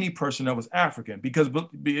above any person that was African because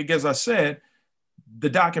as I said, the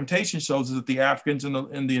documentation shows that the Africans in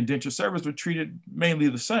the indentured service were treated mainly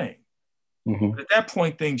the same. Mm-hmm. But at that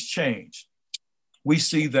point, things changed. We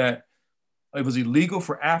see that it was illegal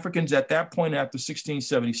for Africans at that point after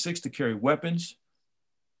 1676 to carry weapons.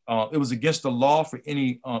 It was against the law for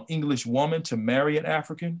any English woman to marry an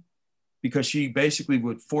African because she basically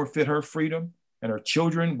would forfeit her freedom and her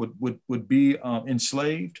children would be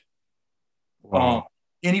enslaved. Wow.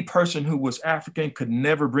 Any person who was African could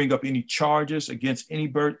never bring up any charges against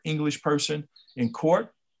any English person in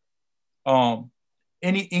court.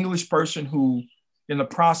 Any English person who, in the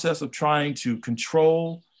process of trying to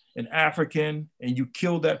control an African and you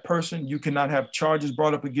kill that person, you cannot have charges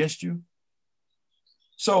brought up against you.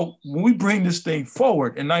 So when we bring this thing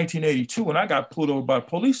forward in 1982, when I got pulled over by a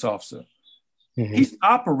police officer, Mm-hmm. he's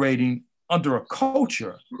operating under a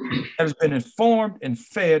culture that has been informed and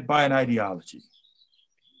fed by an ideology.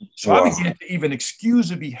 So Wow. I began to even excuse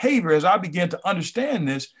the behavior as I began to understand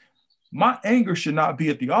this. My anger should not be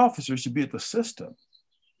at the officer, it should be at the system,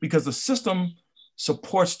 because the system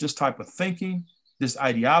supports this type of thinking, this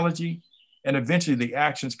ideology, and eventually the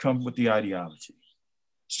actions come with the ideology.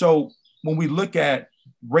 So when we look at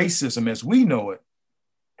racism as we know it,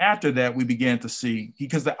 after that, we began to see,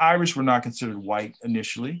 because the Irish were not considered white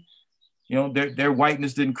initially, you know, their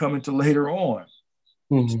whiteness didn't come until later on.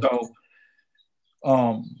 Mm-hmm.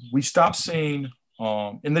 So we stopped seeing,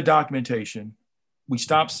 in the documentation, we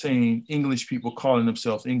stopped seeing English people calling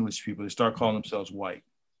themselves English people. They started calling themselves white.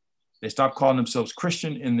 They stopped calling themselves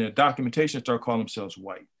Christian in their documentation, started calling themselves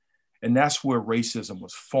white. And that's where racism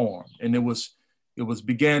was formed. And it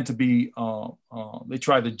began to be, they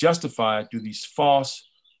tried to justify it through these false,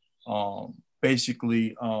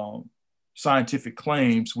 basically scientific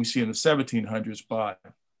claims we see in the 1700s by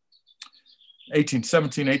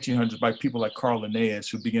 1800s by people like Carl Linnaeus,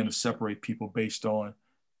 who began to separate people based on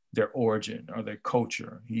their origin or their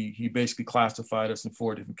culture. He basically classified us in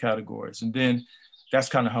 4 different categories. And then that's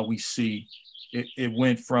kind of how we see it. It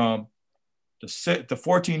went from the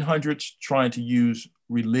 1400s trying to use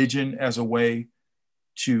religion as a way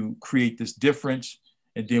to create this difference.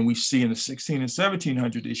 And then we see in the 16 and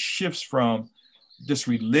 1700s, it shifts from this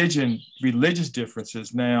religious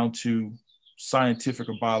differences now to scientific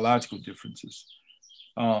or biological differences,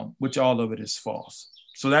 which all of it is false.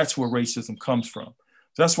 So that's where racism comes from.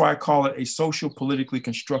 So that's why I call it a social politically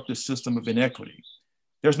constructed system of inequity.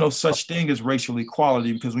 There's no such thing as racial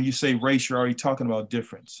equality, because when you say race, you're already talking about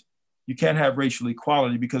difference. You can't have racial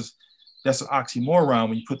equality because that's an oxymoron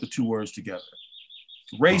when you put the 2 words together.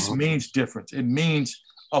 Race means difference. It means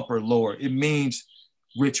upper, lower. It means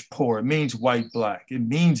rich, poor. It means white, black. It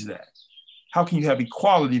means that. How can you have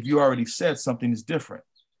equality if you already said something is different?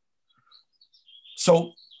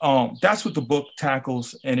 So that's what the book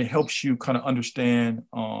tackles, and it helps you kind of understand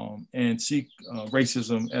and see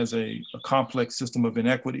racism as a complex system of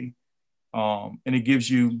inequity. And it gives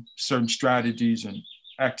you certain strategies and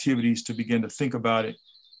activities to begin to think about it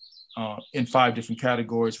in 5 different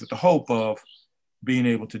categories with the hope of being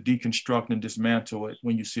able to deconstruct and dismantle it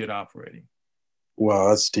when you see it operating. Wow,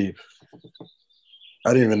 that's deep.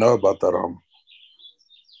 I didn't even know about that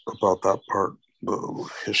part, the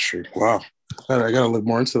history. Wow. I gotta look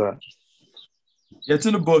more into that. Yeah, it's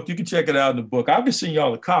in the book. You can check it out in the book. I'll be sending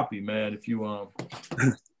y'all a copy, man, if you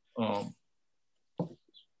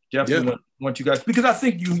definitely want you guys, because I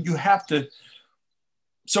think you have to.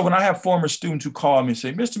 So when I have former students who call me and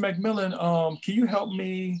say, Mr. McMillan, can you help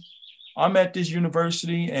me? I'm at this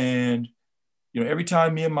university, and you know, every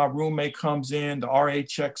time me and my roommate comes in, the RA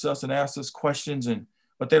checks us and asks us questions,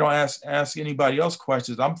 but they don't ask anybody else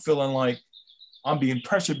questions. I'm feeling like I'm being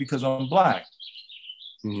pressured because I'm Black.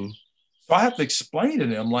 Mm-hmm. So I have to explain to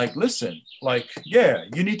them, like, listen, like, yeah,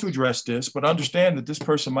 you need to address this, but understand that this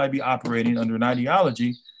person might be operating under an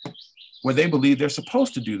ideology where they believe they're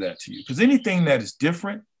supposed to do that to you. Because anything that is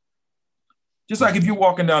different, just like if you're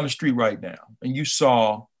walking down the street right now and you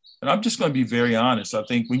saw, and I'm just going to be very honest, I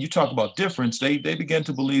think when you talk about difference, they began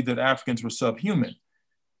to believe that Africans were subhuman.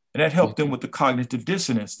 And that helped them with the cognitive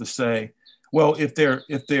dissonance to say, well, if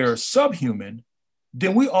they're subhuman,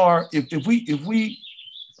 then we are, if we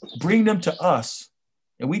bring them to us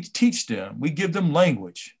and we teach them, we give them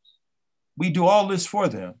language, we do all this for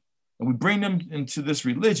them, and we bring them into this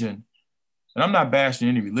religion. And I'm not bashing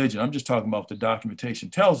any religion, I'm just talking about what the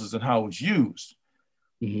documentation tells us and how it's used.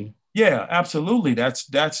 Mm-hmm. Yeah, absolutely.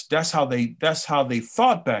 That's how they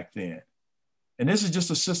thought back then. And this is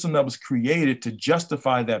just a system that was created to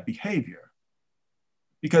justify that behavior.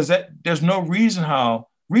 Because there's no reason how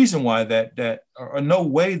reason why or no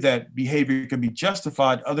way that behavior can be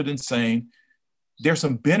justified other than saying there's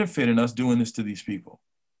some benefit in us doing this to these people.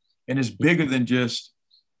 And it's bigger than just,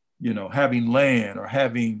 having land or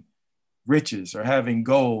having riches or having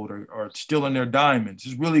gold or stealing their diamonds.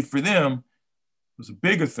 It's really, for them, it was a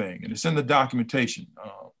bigger thing. And it's in the documentation.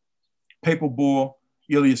 Papal Bull,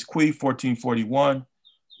 Ilias Qui, 1441.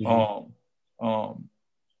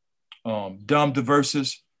 Dum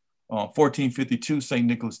Diversus, 1452, St.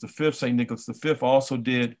 Nicholas V. St. Nicholas V also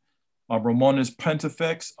did Romanus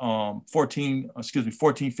Pontifex,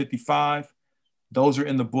 1455. Those are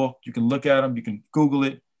in the book. You can look at them, you can Google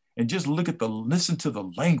it, and just listen to the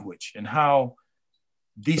language and how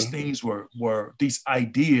these things were these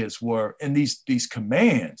ideas were, and these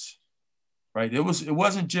commands, right? It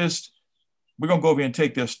wasn't just, we're gonna go over here and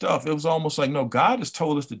take their stuff. It was almost like, no, God has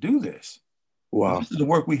told us to do this. Wow. This is the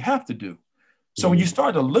work we have to do. So when you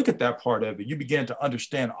start to look at that part of it, you begin to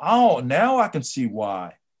understand, oh, now I can see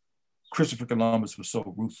why Christopher Columbus was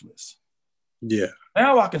so ruthless. Yeah.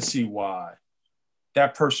 Now I can see why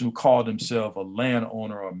that person who called himself a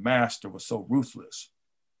landowner or a master was so ruthless.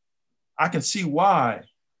 I can see why,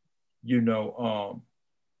 Nixon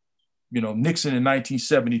in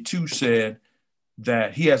 1972 said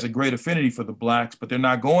that he has a great affinity for the Blacks, but they're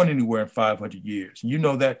not going anywhere in 500 years. You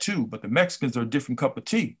know that too, but the Mexicans are a different cup of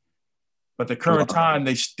tea. But the current time,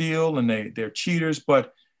 they steal and they're cheaters,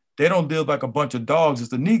 but they don't live like a bunch of dogs as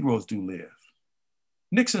the Negroes do live.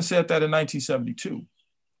 Nixon said that in 1972.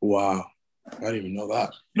 Wow. I didn't even know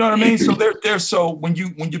that. You know what I mean? So so when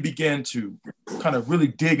you begin to kind of really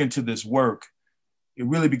dig into this work, it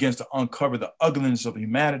really begins to uncover the ugliness of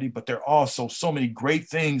humanity, but there are also so many great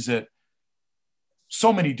things that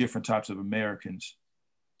so many different types of Americans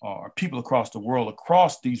or people across the world,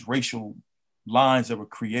 across these racial lines that were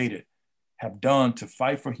created, have done to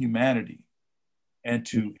fight for humanity and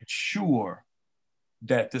to ensure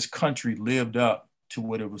that this country lived up to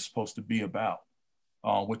what it was supposed to be about,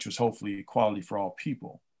 which was hopefully equality for all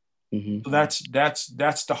people. So that's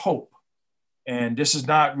the hope. And this is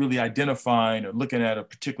not really identifying or looking at a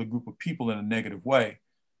particular group of people in a negative way.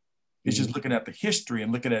 It's just looking at the history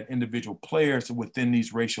and looking at individual players within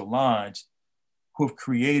these racial lines who have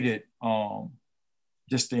created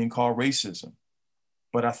this thing called racism.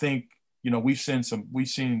 But I think, we've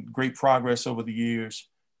seen great progress over the years.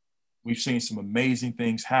 We've seen some amazing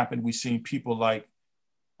things happen. We've seen people like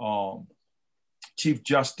Chief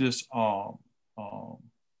Justice Harlan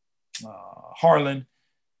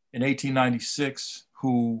in 1896,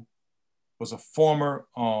 who was a former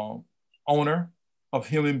owner of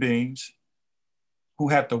human beings, who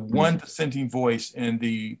had the one dissenting voice in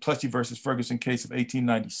the Plessy versus Ferguson case of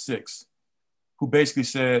 1896, who basically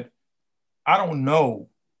said, I don't know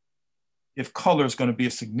if color is going to be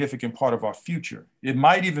a significant part of our future. It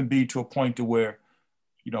might even be to a point to where,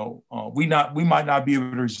 we might not be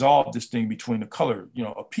able to resolve this thing between the color,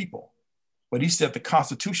 of people. But he said the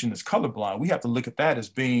Constitution is colorblind. We have to look at that as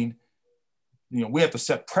being, we have to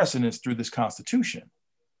set precedents through this Constitution.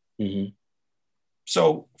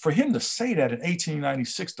 So for him to say that in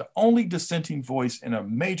 1896, the only dissenting voice in a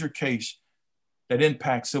major case that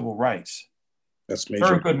impacts civil rights, that's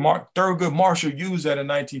major. Thurgood Marshall used that in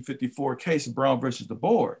 1954 case of Brown versus the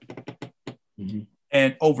Board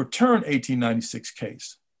and overturned 1896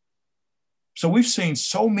 case. So we've seen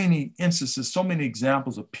so many instances, so many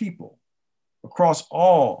examples of people across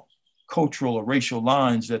all cultural or racial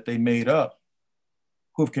lines that they made up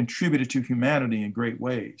who have contributed to humanity in great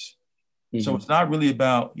ways. So it's not really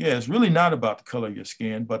about, it's really not about the color of your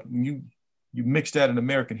skin, but when you mix that in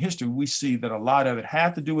American history, we see that a lot of it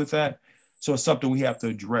had to do with that. So it's something we have to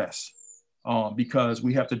address because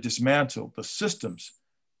we have to dismantle the systems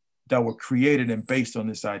that were created and based on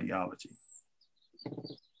this ideology.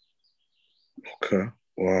 Okay.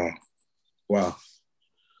 Wow.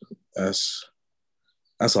 That's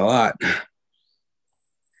a lot.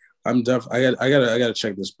 I gotta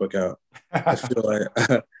check this book out. I feel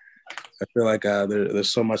like there's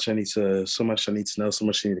so much I need to know, so much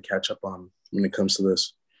I need to catch up on when it comes to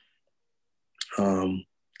this. And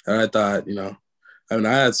I thought, I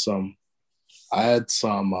had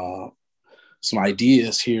some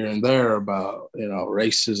ideas here and there about,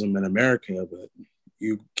 racism in America, but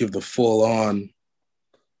you give the full on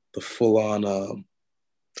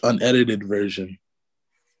unedited version.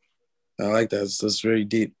 I like that. That's very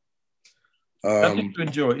deep. I think you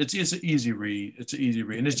enjoy it. It's an easy read.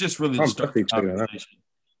 And it's just really the start of the conversation.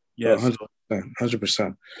 Yes,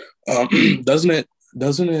 100%.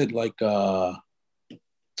 Doesn't it like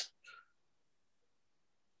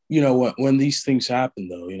when these things happen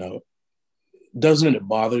though, doesn't it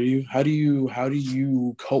bother you? How do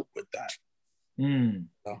you cope with that? Mm.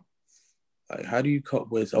 Like, how do you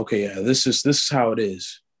cope with, okay, yeah, this is how it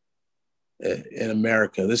is in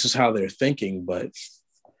America. This is how they're thinking, but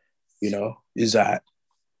is that,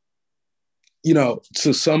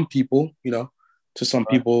 to some people,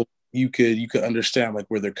 you could understand like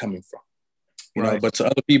where they're coming from, Right. but to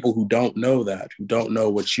other people who don't know that, who don't know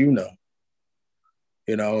what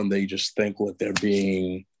and they just think like they're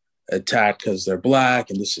being attacked because they're Black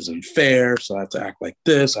and this isn't fair. So I have to act like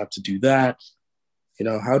this. I have to do that.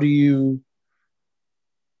 How do you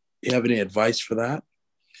have any advice for that?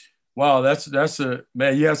 Wow, that's a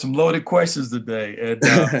man. You have some loaded questions today.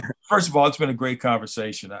 And first of all, it's been a great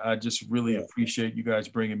conversation. I just really appreciate you guys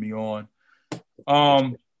bringing me on.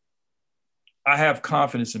 I have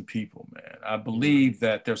confidence in people, man. I believe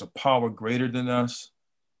that there's a power greater than us.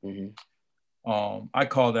 Mm-hmm. I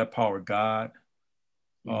call that power God.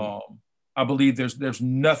 Mm-hmm. I believe there's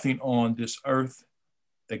nothing on this earth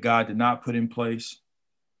that God did not put in place.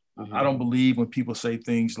 Mm-hmm. I don't believe when people say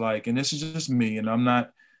things like, and this is just me, and I'm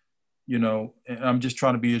not, and I'm just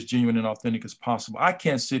trying to be as genuine and authentic as possible. I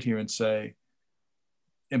can't sit here and say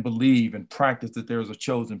and believe and practice that there's a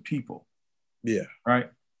chosen people. Yeah.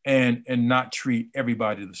 Right. And not treat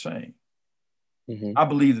everybody the same. Mm-hmm. I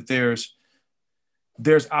believe that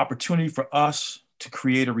there's opportunity for us to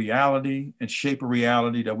create a reality and shape a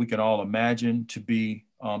reality that we can all imagine to be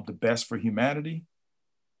the best for humanity.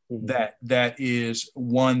 Mm-hmm. That is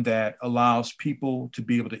one that allows people to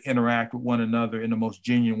be able to interact with one another in the most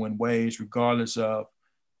genuine ways, regardless of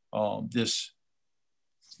this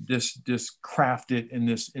crafted and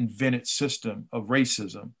this invented system of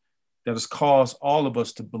racism that has caused all of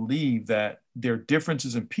us to believe that there are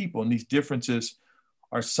differences in people, and these differences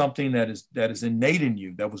are something that is innate in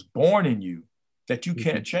you, that was born in you, that you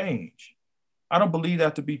can't change. I don't believe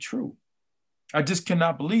that to be true. I just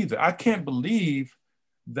cannot believe it. I can't believe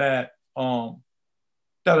that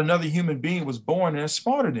that another human being was born and is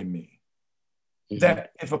smarter than me. Mm-hmm.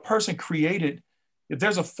 That if a person created, if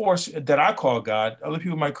there's a force that I call God, other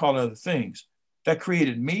people might call it other things, that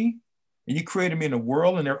created me, and you created me in the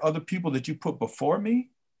world, and there are other people that you put before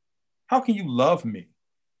me, how can you love me?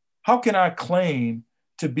 How can I claim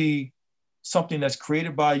to be something that's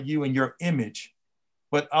created by you in your image,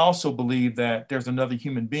 but I also believe that there's another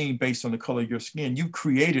human being based on the color of your skin? You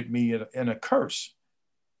created me in a curse.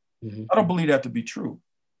 Mm-hmm. I don't believe that to be true.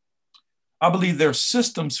 I believe there are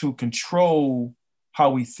systems who control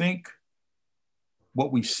how we think,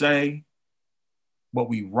 what we say, what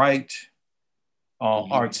we write,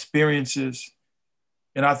 our experiences.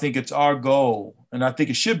 And I think it's our goal, and I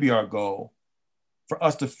think it should be our goal, for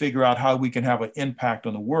us to figure out how we can have an impact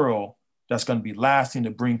on the world that's going to be lasting,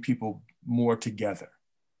 to bring people more together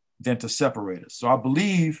than to separate us. So I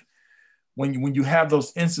believe when you have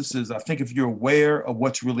those instances, I think if you're aware of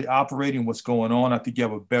what's really operating, what's going on, I think you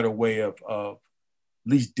have a better way of at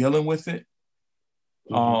least dealing with it.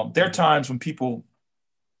 Mm-hmm. There are times when people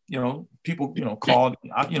call,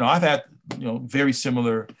 I've had, very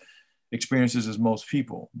similar experiences as most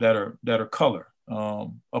people that are of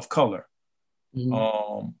color.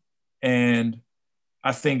 Mm-hmm. And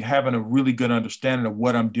I think having a really good understanding of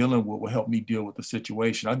what I'm dealing with will help me deal with the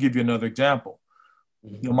situation. I'll give you another example.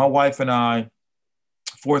 Mm-hmm. My wife and I,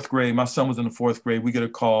 fourth grade, my son was in the fourth grade, we get a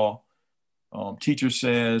call. Teacher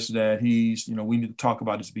says that we need to talk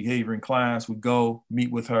about his behavior in class. We go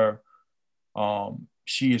meet with her.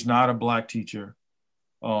 She is not a Black teacher.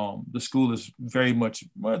 The school is very much,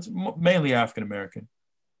 it's mainly African-American.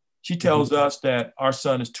 She tells us that our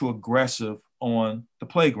son is too aggressive on the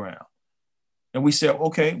playground. And we said,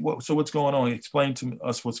 okay, so what's going on? Explain to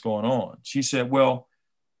us what's going on. She said, well,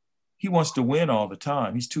 he wants to win all the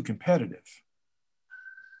time. He's too competitive.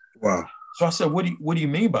 Wow. So I said, what do you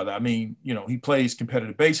mean by that? I mean, he plays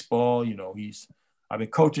competitive baseball. I've been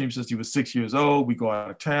coaching him since he was 6 years old. We go out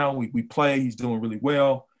of town, we play, he's doing really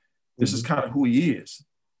well. This is kind of who he is.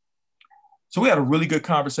 So we had a really good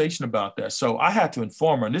conversation about that. So I had to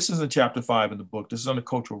inform her, and this is in chapter 5 in the book. This is under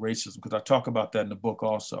cultural racism, because I talk about that in the book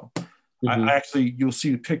also. Mm-hmm. You'll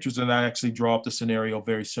see the pictures, and I actually draw up the scenario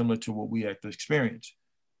very similar to what we had to experience.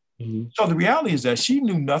 Mm-hmm. So the reality is that she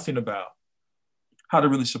knew nothing about how to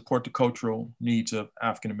really support the cultural needs of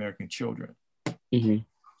African-American children. Mm-hmm.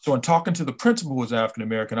 So in talking to the principal, who was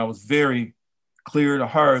African-American, I was very clear to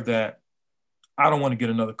her that I don't want to get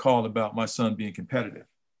another call about my son being competitive.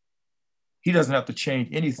 He doesn't have to change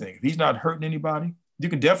anything. If he's not hurting anybody, you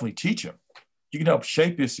can definitely teach him. You can help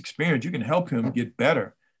shape his experience. You can help him get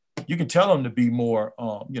better. You can tell him to be more,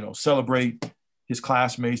 celebrate his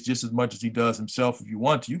classmates just as much as he does himself if you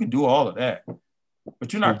want to. You can do all of that.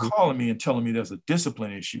 but you're not calling me and telling me there's a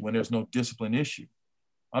discipline issue when there's no discipline issue.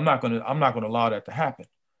 I'm not gonna allow that to happen.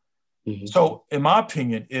 So in my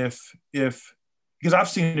opinion, if because I've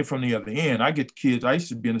seen it from the other end, I get kids, I used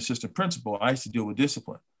to be an assistant principal, I used to deal with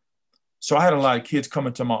discipline. So I had a lot of kids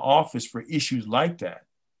coming to my office for issues like that.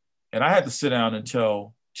 And I had to sit down and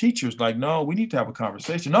tell teachers, like, no, we need to have a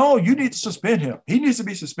conversation. No, you need to suspend him. He needs to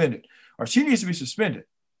be suspended, or she needs to be suspended.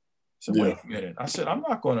 So wait a minute. I said, I'm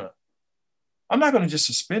not gonna just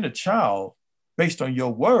suspend a child based on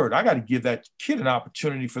your word. I got to give that kid an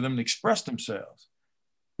opportunity for them to express themselves,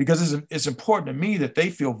 because it's important to me that they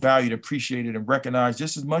feel valued, appreciated, and recognized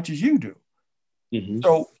just as much as you do.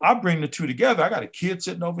 So I bring the two together. I got a kid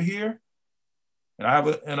sitting over here, and I have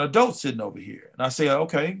an adult sitting over here. And I say,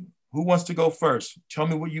 okay, who wants to go first? Tell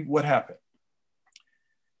me what happened.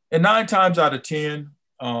 And 9 times out of 10,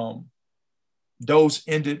 those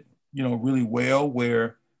ended, really well,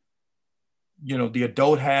 where, the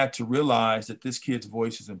adult had to realize that this kid's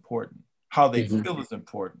voice is important. How they feel is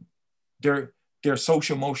important. Their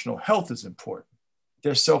social emotional health is important.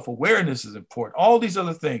 Their self-awareness is important. All these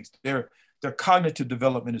other things, their cognitive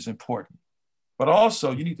development is important. But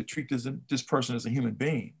also you need to treat this person as a human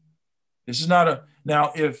being. This is not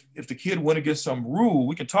now if the kid went against some rule,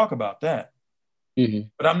 we can talk about that.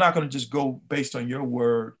 But I'm not going to just go based on your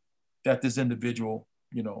word that this individual,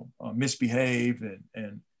 misbehaved,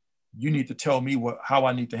 and you need to tell me how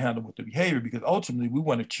I need to handle with the behavior, because ultimately we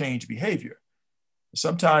want to change behavior.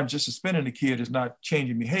 Sometimes just suspending the kid is not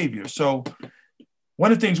changing behavior. So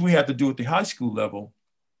one of the things we had to do at the high school level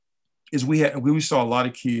is we saw a lot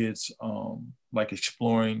of kids like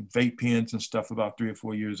exploring vape pens and stuff about 3 or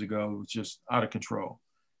 4 years ago. It was just out of control.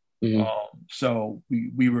 So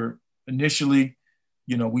we were initially,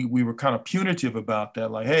 we were kind of punitive about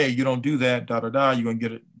that. Like, hey, you don't do that, you're going to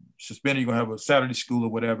get it suspended. You're going to have a Saturday school or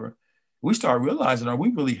whatever. We started realizing, are we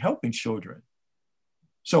really helping children?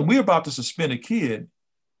 So we're about to suspend a kid,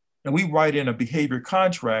 and we write in a behavior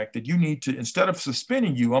contract that you need to, instead of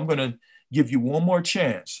suspending you, I'm going to give you one more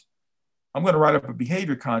chance. I'm going to write up a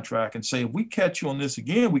behavior contract and say, if we catch you on this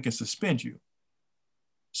again, we can suspend you.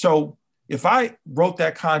 So if I wrote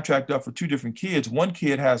that contract up for 2 different kids, one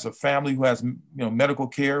kid has a family who has, medical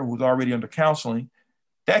care, who's already under counseling,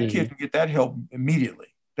 that kid can get that help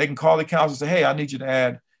immediately. They can call the counselor and say, hey, I need you to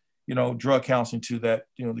add, drug counseling to that,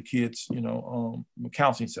 the kids,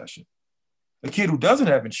 counseling session. A kid who doesn't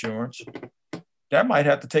have insurance, that might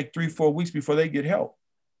have to take 3-4 weeks before they get help.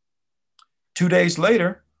 2 days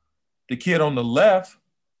later, the kid on the left,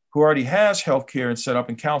 who already has healthcare and set up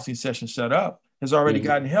and counseling sessions set up, has already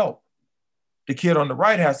gotten help. The kid on the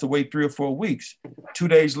right has to wait 3 or 4 weeks. 2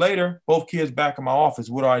 days later, both kids back in my office.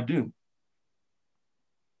 What do?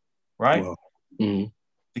 Right? Well,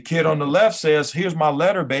 the kid on the left says, here's my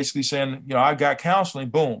letter basically saying, I got counseling.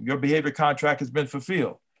 Boom, your behavior contract has been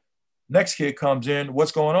fulfilled. Next kid comes in.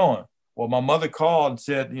 What's going on? Well, my mother called and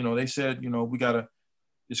said, they said, we got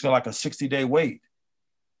it's going like a 60-day wait.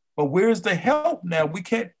 But where's the help now? We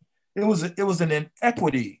can't, it was an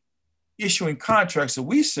inequity issuing contracts that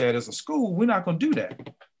we said as a school, we're not going to do that.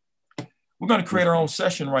 We're going to create our own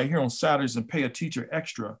session right here on Saturdays and pay a teacher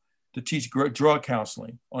extra to teach drug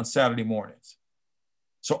counseling on Saturday mornings.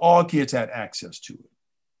 So all kids had access to it.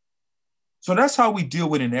 So that's how we deal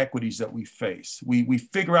with inequities that we face. We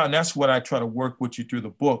figure out, and that's what I try to work with you through the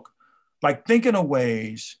book, like thinking of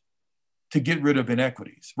ways to get rid of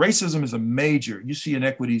inequities. Racism is a major, you see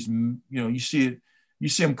inequities, you see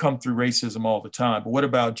them come through racism all the time. But what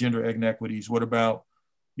about gender inequities? What about,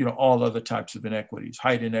 all other types of inequities,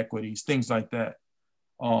 height inequities, things like that.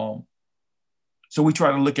 So we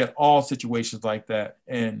try to look at all situations like that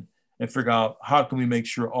and figure out how can we make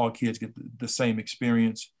sure all kids get the same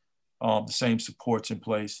experience, the same supports in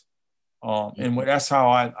place. And that's how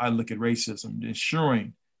I look at racism,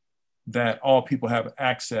 ensuring that all people have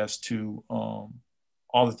access to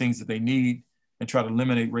all the things that they need, and try to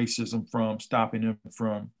eliminate racism from stopping them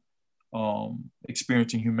from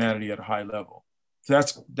experiencing humanity at a high level. So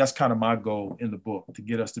that's kind of my goal in the book, to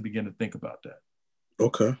get us to begin to think about that.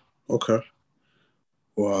 Okay.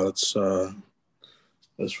 Wow,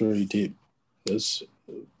 that's really deep. It's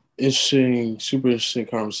interesting, super interesting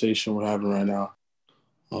conversation we're having right now.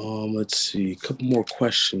 Let's see, a couple more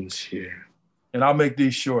questions here. And I'll make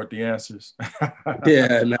these short, the answers.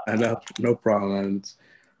 Yeah, no problem.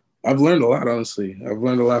 I've learned a lot, honestly. I've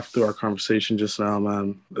learned a lot through our conversation just now,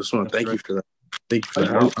 man. I just want to thank you for that. Thank you for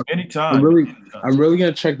that. Anytime. I'm really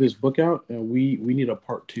gonna check this book out, and we need a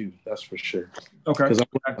part 2. That's for sure. Okay. Because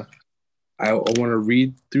I want to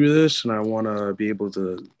read through this, and I want to be able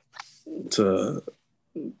to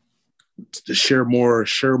to share more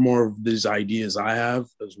of these ideas I have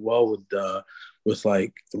as well with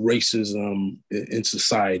like racism in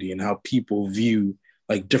society and how people view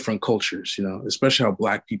like different cultures, you know, especially how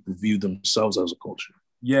Black people view themselves as a culture.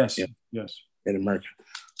 Yes, yes. In America.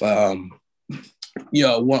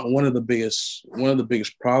 Yeah, one of the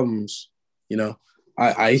biggest problems, you know,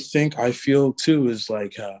 I think I feel too is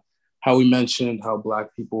like how we mentioned how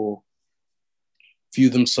Black people view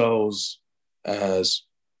themselves as,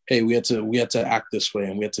 hey, we had to act this way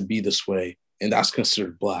and we had to be this way, and that's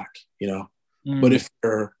considered Black, you know. But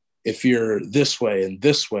if you're this way and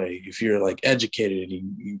this way, if you're like educated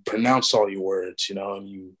and you pronounce all your words, you know, and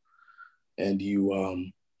you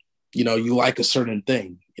know, you like a certain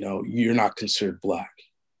thing, you know, you're not considered Black,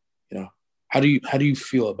 you know. How do you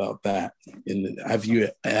feel about that? And have you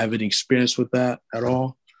have any experience with that at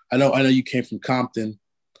all? I know you came from Compton,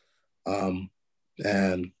 and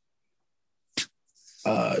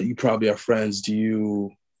you probably have friends. Do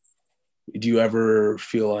you ever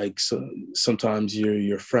feel like sometimes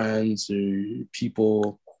your friends or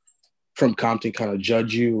people from Compton kind of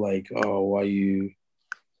judge you, like, oh, why you?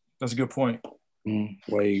 That's a good point. Why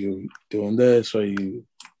are you doing this? Why you?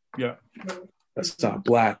 Yeah, that's not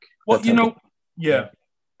Black. Well, you know, yeah.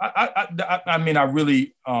 I mean, I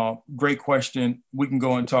really great question. We can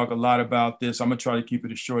go and talk a lot about this. I'm gonna try to keep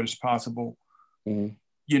it as short as possible. Mm-hmm.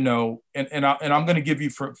 You know, and I'm going to give you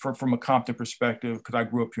from a Compton perspective, because I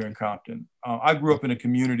grew up here in Compton. I grew up in a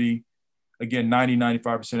community, again,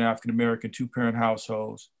 95% African-American, 2-parent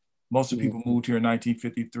households. Most of the people moved here in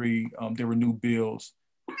 1953. There were new bills.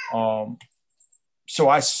 So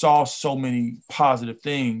I saw so many positive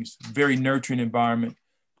things, very nurturing environment.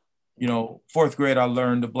 You know, 4th grade, I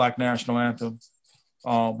learned the Black National Anthem.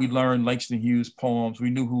 We learned Langston Hughes poems. We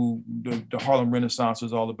knew who the Harlem Renaissance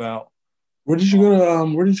was all about. Where did you go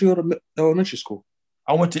to elementary school?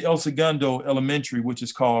 I went to El Segundo Elementary, which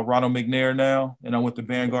is called Ronald McNair now, and I went to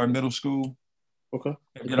Vanguard Middle School. Okay.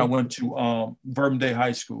 And then I went to Verbum Dei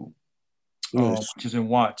High School, which is in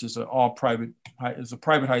Watts. It's a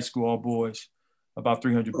private high school, all boys, about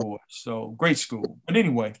 300 boys. So great school. But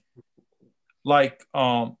anyway, like,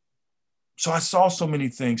 so I saw so many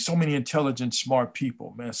things, so many intelligent, smart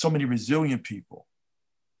people, man, so many resilient people.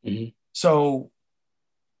 Mm-hmm. So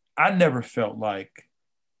I never felt like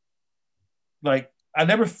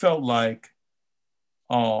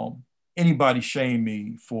anybody shamed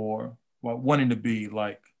me for wanting to be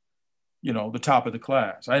like, you know, the top of the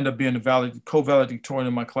class. I ended up being the co-valedictorian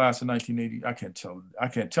in my class in 1980. I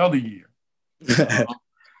can't tell the year.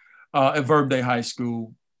 At Verbum Dei High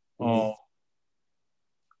School. Mm-hmm.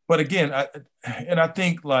 But again, I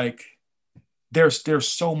think like there's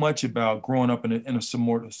so much about growing up in a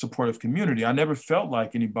supportive community. I never felt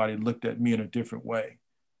like anybody looked at me in a different way.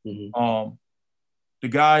 Mm-hmm. The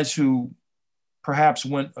guys who perhaps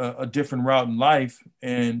went a different route in life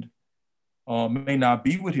and may not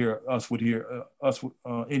be with us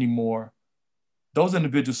anymore. Those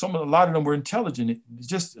individuals, a lot of them were intelligent,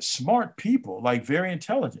 just smart people, like very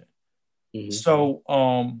intelligent. Mm-hmm. So,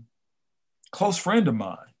 close friend of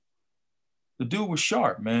mine, the dude was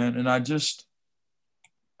sharp, man, and I just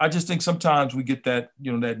think sometimes we get that,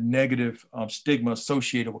 you know, that negative stigma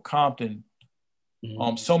associated with Compton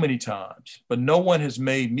so many times, but no one has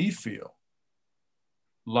made me feel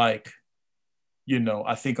like, you know,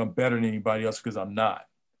 I think I'm better than anybody else, because I'm not.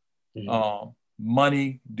 Mm-hmm.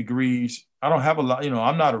 Money, degrees, I don't have a lot, you know,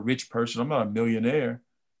 I'm not a rich person, I'm not a millionaire,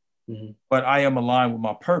 but I am aligned with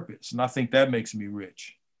my purpose. And I think that makes me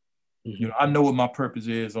rich. You know, I know what my purpose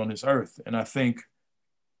is on this earth. And I think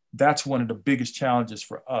that's one of the biggest challenges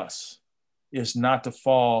for us, is not to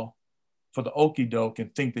fall for the okie doke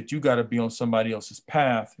and think that you got to be on somebody else's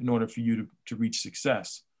path in order for you to reach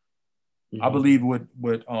success. I believe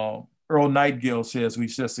what Earl Nightingale says, we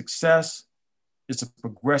said success is a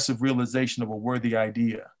progressive realization of a worthy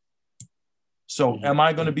idea. So am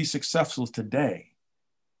I going to be successful today?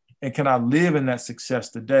 And can I live in that success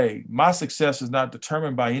today? My success is not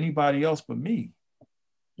determined by anybody else but me.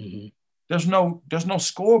 There's no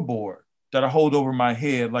scoreboard that I hold over my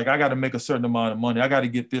head. Like, I got to make a certain amount of money. I got to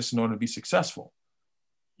get this in order to be successful.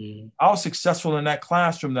 I was successful in that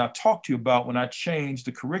classroom that I talked to you about when I changed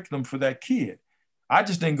the curriculum for that kid. I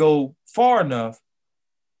just didn't go far enough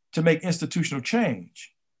to make institutional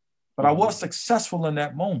change, but I was successful in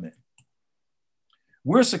that moment.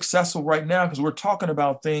 We're successful right now because we're talking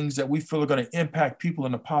about things that we feel are going to impact people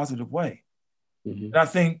in a positive way. And I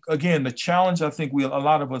think, again, the challenge I think a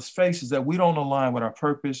lot of us face is that we don't align with our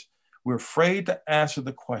purpose. We're afraid to answer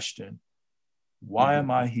the question, why am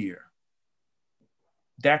I here?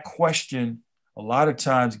 That question a lot of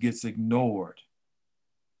times gets ignored.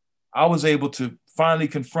 I was able to finally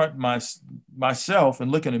confront myself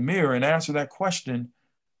and look in the mirror and answer that question,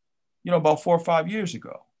 about 4 or 5 years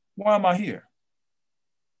ago. Why am I here?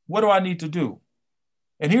 What do I need to do?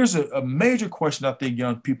 And here's a major question I think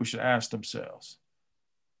young people should ask themselves.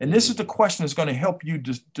 And this is the question that's going to help you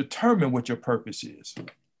determine what your purpose is.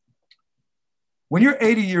 When you're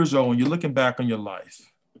 80 years old and you're looking back on your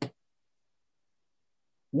life,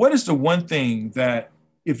 what is the one thing that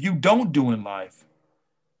if you don't do in life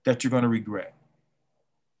that you're going to regret?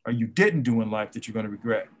 Or you didn't do in life that you're going to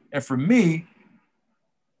regret? And for me,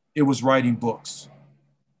 it was writing books.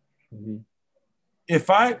 Mm-hmm. If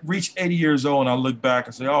I reach 80 years old and I look back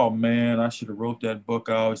and say, oh man, I should have wrote that book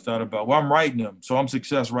I always thought about. Well, I'm writing them. So I'm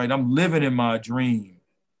success, right? I'm living in my dream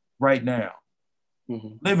right now,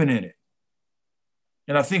 living in it.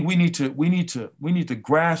 And I think we need to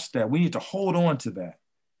grasp that. We need to hold on to that.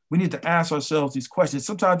 We need to ask ourselves these questions.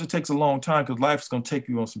 Sometimes it takes a long time because life is going to take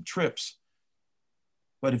you on some trips.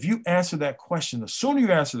 But if you answer that question, the sooner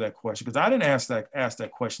you answer that question, because I didn't ask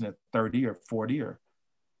that question at 30 or 40 or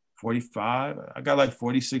 45. I got like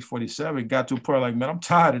 46, 47, got to a point like, man, I'm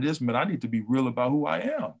tired of this, man. I need to be real about who I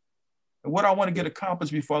am and what I want to get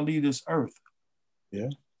accomplished before I leave this earth. Yeah.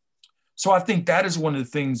 So I think that is one of the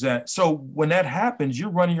things so when that happens,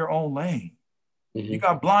 you're running your own lane. You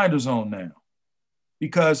got blinders on now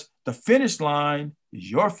because the finish line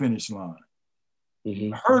is your finish line.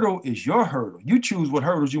 The hurdle is your hurdle. You choose what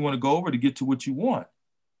hurdles you want to go over to get to what you want.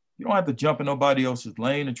 You don't have to jump in nobody else's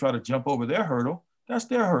lane and try to jump over their hurdle. That's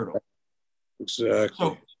their hurdle. Exactly.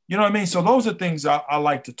 So, you know what I mean? So those are things I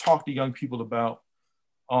like to talk to young people about.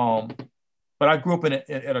 But I grew up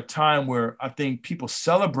at a time where I think people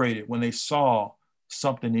celebrated when they saw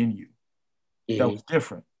something in you that was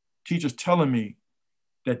different. Teachers telling me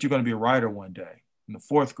that you're going to be a writer one day. In the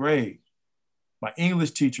 4th grade, my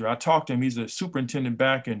English teacher, I talked to him. He's a superintendent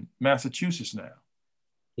back in Massachusetts now.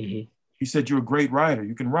 He said, you're a great writer.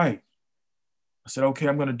 You can write. I said, okay,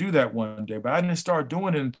 I'm going to do that one day. But I didn't start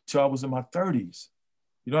doing it until I was in my 30s.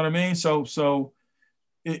 You know what I mean? So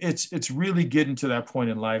it's really getting to that point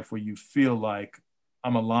in life where you feel like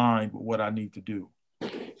I'm aligned with what I need to do.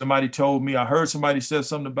 Somebody told me, I heard somebody said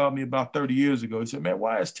something about me about 30 years ago. He said, man,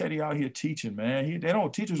 why is Teddy out here teaching, man?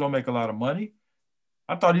 Teachers don't make a lot of money.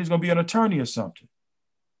 I thought he was going to be an attorney or something.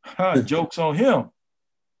 Joke's on him.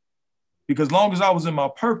 Because as long as I was in my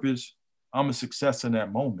purpose, I'm a success in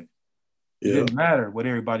that moment. It didn't matter what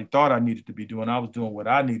everybody thought I needed to be doing. I was doing what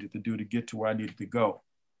I needed to do to get to where I needed to go.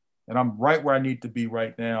 And I'm right where I need to be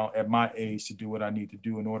right now at my age to do what I need to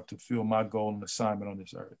do in order to fulfill my goal and assignment on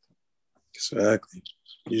this earth. Exactly.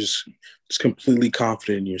 You're just completely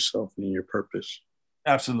confident in yourself and in your purpose.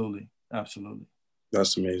 Absolutely. Absolutely.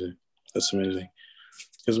 That's amazing. That's amazing.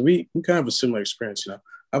 Because we kind of have a similar experience, I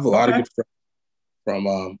have a lot of good friends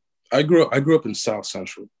from I grew up in South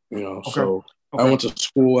Central, so I went to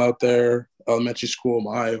school out there, elementary school.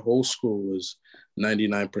 My whole school was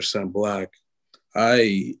 99% Black.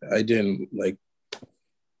 I didn't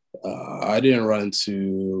run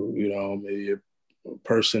into, maybe a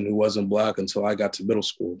person who wasn't Black until I got to middle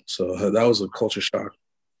school. So that was a culture shock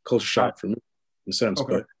for me in a sense.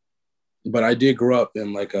 But I did grow up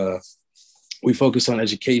in we focused on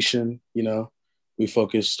education, we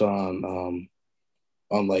focused on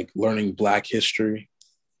learning Black history,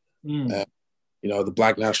 and, the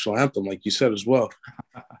Black national anthem, like you said as well.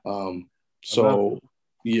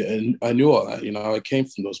 Yeah, and I knew all that, I came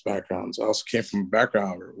from those backgrounds. I also came from a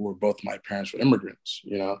background where both my parents were immigrants,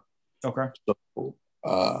 Okay. So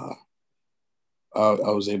I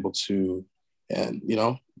was able to, and,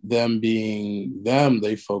 them being them,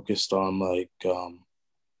 they focused on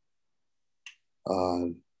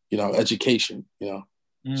education,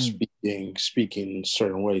 speaking in a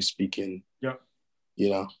certain way, speaking,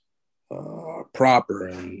 proper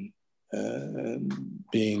and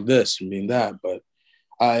being this and being that. But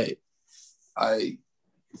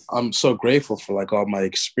I'm so grateful for all my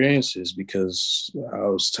experiences, because I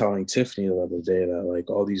was telling Tiffany the other day that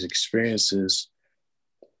all these experiences,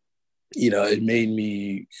 it made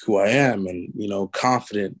me who I am, and,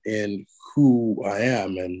 confident in who I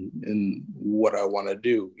am and what I want to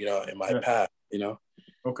do, in my path,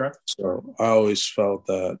 Okay. So I always felt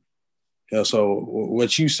that, so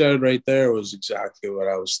what you said right there was exactly what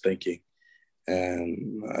I was thinking.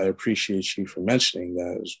 And I appreciate you for mentioning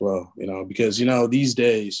that as well, because, these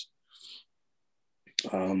days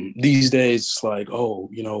it's why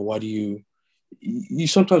do you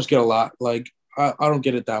sometimes get a lot, I don't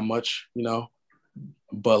get it that much,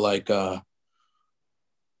 but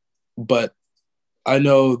but I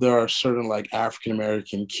know there are certain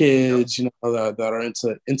African-American kids, that are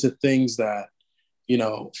into things that,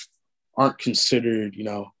 aren't considered,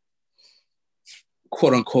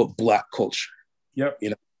 quote unquote Black culture. Yep.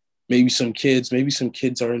 Maybe some kids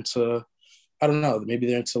are into, I don't know, maybe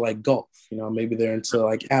they're into like golf, maybe they're into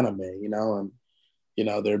like anime, and,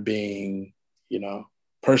 they're being,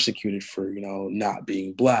 persecuted for, not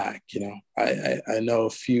being Black. I know a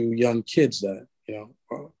few young kids that,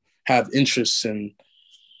 have interests in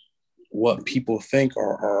what people think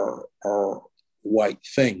are white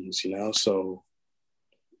things, so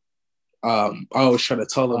I always try to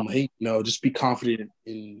tell them, hey, just be confident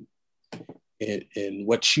in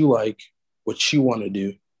what you like, what you want to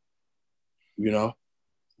do.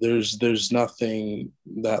 There's nothing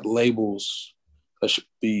that should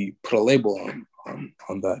be put a label on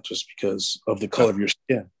that just because of the color of your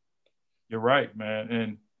skin. You're right, man.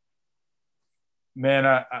 And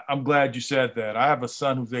man, I'm glad you said that. I have a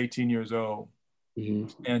son who's 18 years old,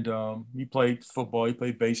 and he played football, he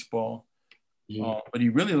played baseball, but he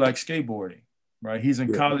really likes skateboarding, right? He's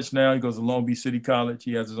in college now. He goes to Long Beach City College.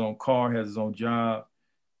 He has his own car, has his own job,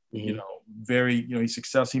 he's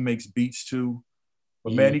successful. He makes beats too.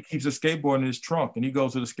 But man, he keeps a skateboard in his trunk and he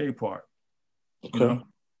goes to the skate park. Okay.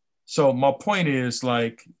 So my point is,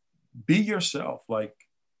 like, be yourself. Like,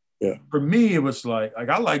 for me, it was like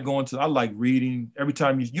I like reading. Every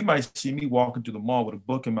time you might see me walking through the mall with a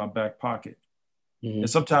book in my back pocket. And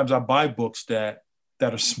sometimes I buy books that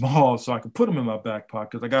are small so I can put them in my back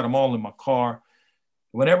pocket because I got them all in my car.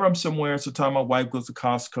 Whenever I'm somewhere, sometimes my wife goes to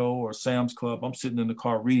Costco or Sam's Club, I'm sitting in the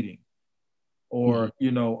car reading. Or,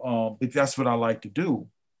 that's what I like to do.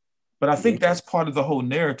 But I think that's part of the whole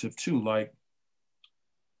narrative too. Like,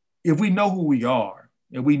 if we know who we are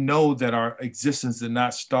and we know that our existence did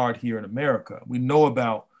not start here in America, we know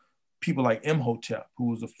about people like Imhotep, who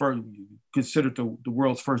was the first, considered the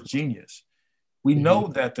world's first genius. We know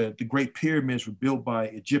that the Great Pyramids were built by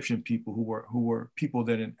Egyptian people who were people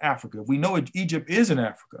that in Africa. We know Egypt is in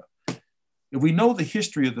Africa. If we know the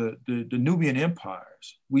history of the Nubian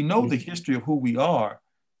empires, we know the history of who we are,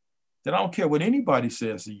 then I don't care what anybody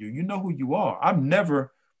says to you. You know who you are.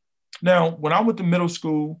 Now, when I went to middle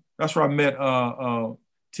school, that's where I met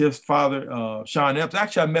Tiff's father, Sean Epps.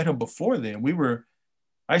 Actually, I met him before then.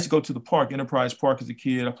 I used to go to the park, Enterprise Park, as a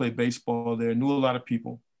kid. I played baseball there, knew a lot of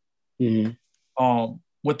people.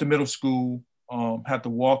 Went to middle school, had to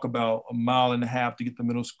walk about 1.5 miles to get to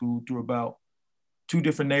middle school, through about 2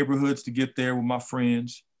 different neighborhoods to get there with my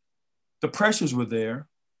friends. The pressures were there,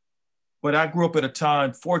 but I grew up at a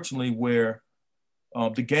time, fortunately, where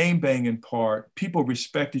the gang banging part, people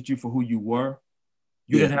respected you for who you were.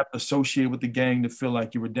 You didn't have to associate with the gang to feel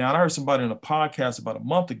like you were down. I heard somebody on a podcast about a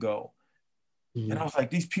month ago, and I was like,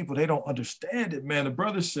 these people, they don't understand it, man. The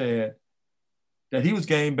brother said that he was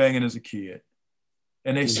gang banging as a kid.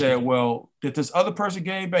 And they said, well, did this other person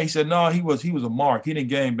gang bang? He said, no, he was a mark. He didn't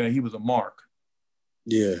gang bang, he was a mark.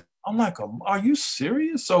 Yeah. I'm like, are you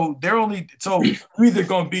serious? So you're either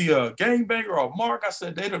going to be a gangbanger or a mark. I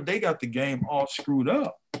said, they got the game all screwed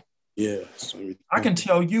up. Yeah. I can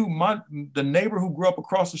tell you, the neighbor who grew up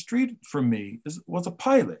across the street from me was a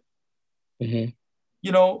pilot.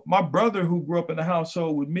 My brother who grew up in the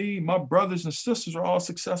household with me, my brothers and sisters are all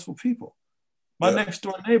successful people. My next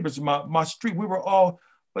door neighbors, my street, we were all,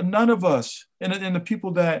 but none of us, and the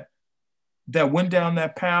people that went down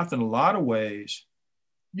that path in a lot of ways,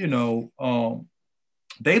 they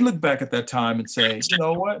look back at that time and say, you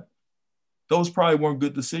know what? Those probably weren't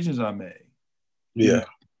good decisions I made. Yeah.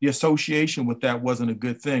 The association with that wasn't a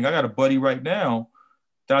good thing. I got a buddy right now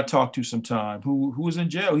that I talk to sometime who was in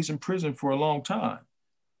jail. He's in prison for a long time.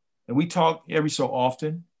 And we talk every so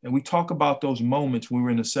often, and we talk about those moments when we were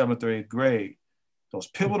in the 7th or 8th grade, those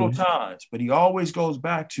pivotal times. But he always goes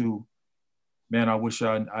back to, man, I wish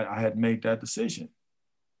I had made that decision.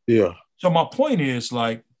 Yeah. So my point is,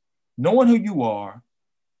 like, knowing who you are,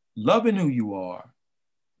 loving who you are,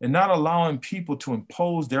 and not allowing people to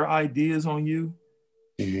impose their ideas on you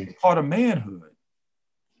is part of manhood.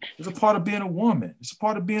 It's a part of being a woman. It's a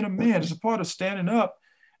part of being a man. It's a part of standing up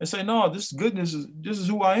and say, no, this is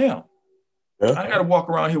who I am. Yeah. I got to walk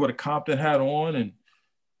around here with a Compton hat on and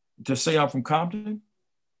to say I'm from Compton.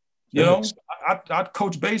 I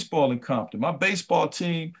coach baseball in Compton. My baseball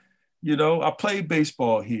team, I played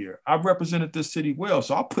baseball here. I represented this city well.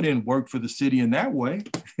 So I put in work for the city in that way.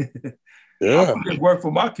 I put in work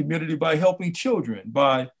for my community by helping children,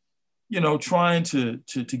 by, trying to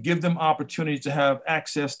give them opportunities to have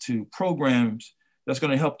access to programs that's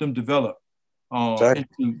going to help them develop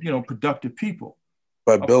into, productive people.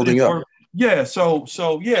 By building up. Yeah. So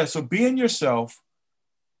being yourself,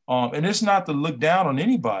 and it's not to look down on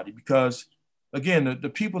anybody, because again, the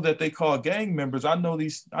people that they call gang members, I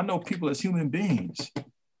know people as human beings.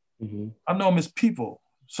 Mm-hmm. I know them as people.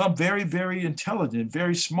 Some very, very intelligent,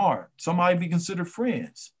 very smart. Some might be considered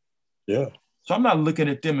friends. Yeah. So I'm not looking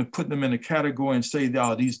at them and putting them in a category and say,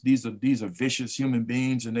 oh, these are vicious human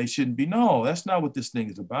beings and they shouldn't be. No, that's not what this thing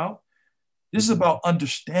is about. This is about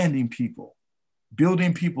understanding people,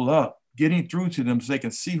 building people up, getting through to them so they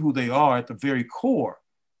can see who they are at the very core,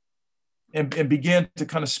 and begin to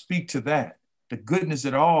kind of speak to that, the goodness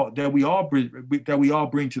that we all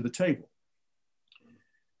bring to the table.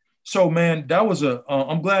 So, man, that was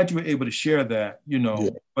I'm glad you were able to share that,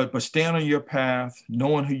 but stand on your path,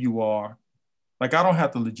 knowing who you are. Like, I don't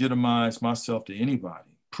have to legitimize myself to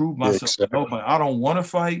anybody, prove myself to nobody. I don't want to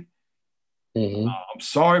fight. Mm-hmm. I'm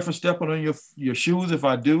sorry for stepping on your shoes. If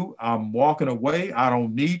I do, I'm walking away. I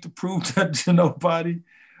don't need to prove that to nobody.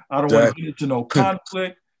 I don't want to get into no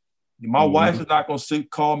conflict. My wife is not going to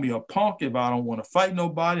call me a punk if I don't want to fight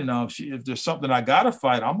nobody. Now, if there's something I got to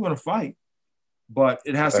fight, I'm going to fight. But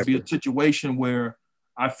it has to be a situation where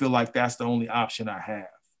I feel like that's the only option I have.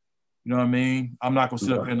 You know what I mean? I'm not going to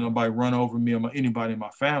sit up here and nobody run over me or anybody in my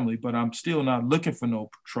family, but I'm still not looking for no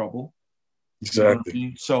trouble. Exactly. You know what I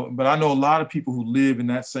mean? So, but I know a lot of people who live in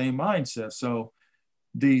that same mindset. So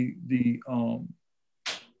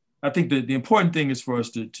I think that the important thing is for us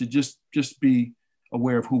to just be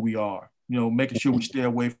aware of who we are, making sure we stay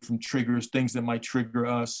away from triggers, things that might trigger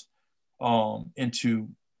us into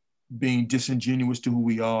being disingenuous to who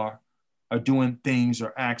we are, or doing things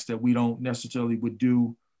or acts that we don't necessarily would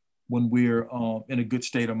do when we're in a good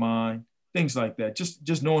state of mind, things like that.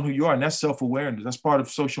 Just knowing who you are, and that's self-awareness. That's part of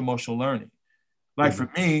social emotional learning. Like for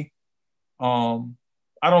me, I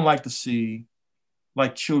don't like to see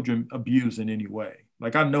like children abused in any way.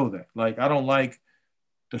 Like I know that. Like I don't like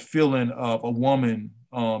the feeling of a woman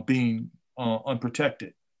being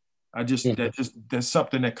unprotected. That's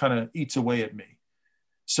something that kind of eats away at me.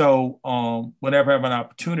 So whenever I have an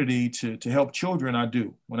opportunity to help children, I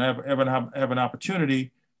do. Whenever I have an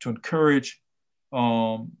opportunity to encourage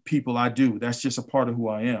people, I do. That's just a part of who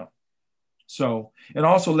I am. So, and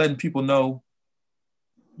also letting people know,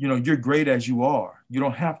 you're great as you are. You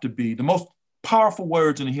don't have to be. The most powerful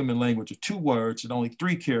words in the human language are 2 words and only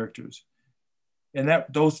 3 characters. And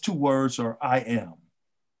those 2 words are I am.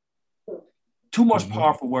 2 most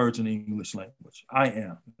powerful words in the English language, I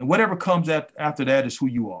am. And whatever comes after that is who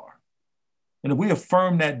you are. And if we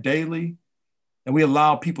affirm that daily and we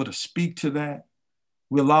allow people to speak to that,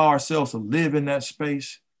 we allow ourselves to live in that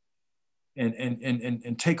space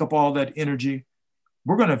and take up all that energy,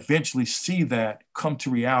 we're going to eventually see that come to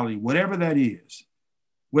reality, whatever that is.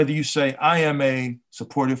 Whether you say, I am a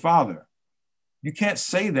supportive father, you can't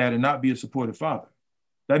say that and not be a supportive father.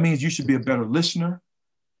 That means you should be a better listener.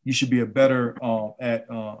 You should be a better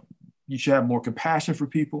you should have more compassion for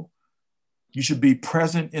people. You should be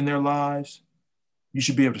present in their lives. You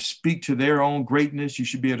should be able to speak to their own greatness. You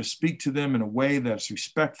should be able to speak to them in a way that's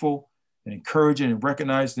respectful and encouraging and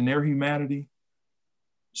recognized in their humanity.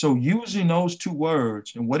 So using those 2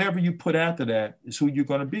 words and whatever you put after that is who you're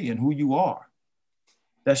going to be and who you are.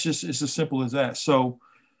 It's as simple as that. So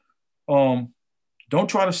don't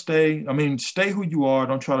try to stay who you are.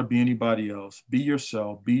 Don't try to be anybody else. Be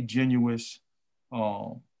yourself. Be genuine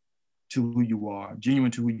to who you are.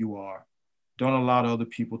 Genuine to who you are. Don't allow other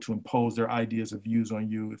people to impose their ideas or views on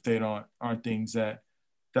you if they aren't things that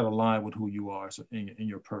align with who you are in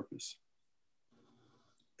your purpose.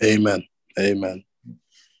 Amen. Amen.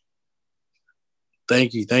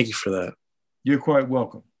 Thank you for that. You're quite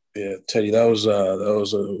welcome. Yeah, Teddy,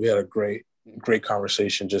 we had a great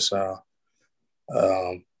conversation just now.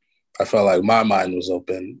 I felt like my mind was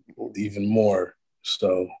open even more.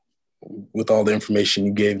 So with all the information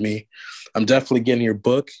you gave me, I'm definitely getting your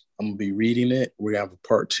book. I'm going to be reading it. We're going to have a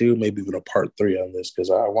part 2, maybe even a part 3 on this because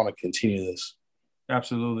I want to continue this.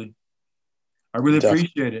 Absolutely. I really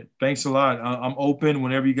appreciate it. Thanks a lot. I'm open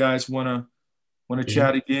whenever you guys want to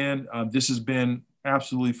chat again. This has been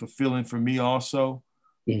absolutely fulfilling for me also.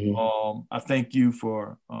 I thank you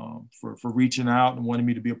for reaching out and wanting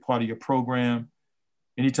me to be a part of your program.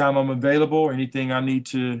 Anytime I'm available or anything I need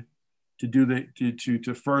to do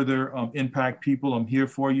to further impact people, I'm here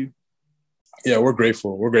for you. Yeah, we're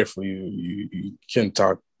grateful. We're grateful you can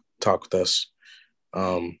talk with us.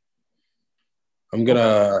 We're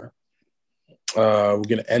gonna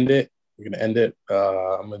end it.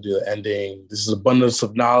 I'm gonna do the ending. This is abundance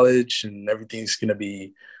of knowledge, and everything's gonna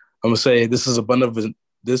be. I'm gonna say this has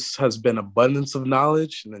been abundance of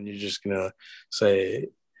knowledge, and then you're just gonna say,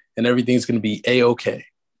 and everything's gonna be A-okay.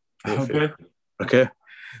 Okay.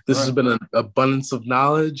 This has been an abundance of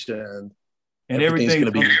knowledge, and everything's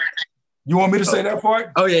gonna be You want me to say that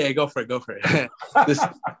part? Oh yeah, go for it. Go for it.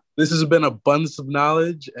 this has been abundance of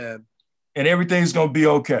knowledge, and everything's gonna be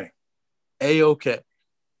okay. A-okay.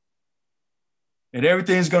 And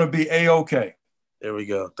everything's gonna be A-okay. There we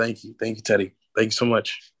go. Thank you, Teddy. Thank you so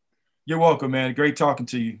much. You're welcome, man. Great talking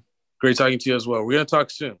to you. Great talking to you as well. We're gonna talk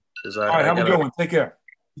soon. All right, have a good one. Take care.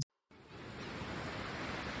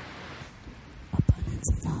 Abundance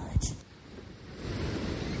of knowledge.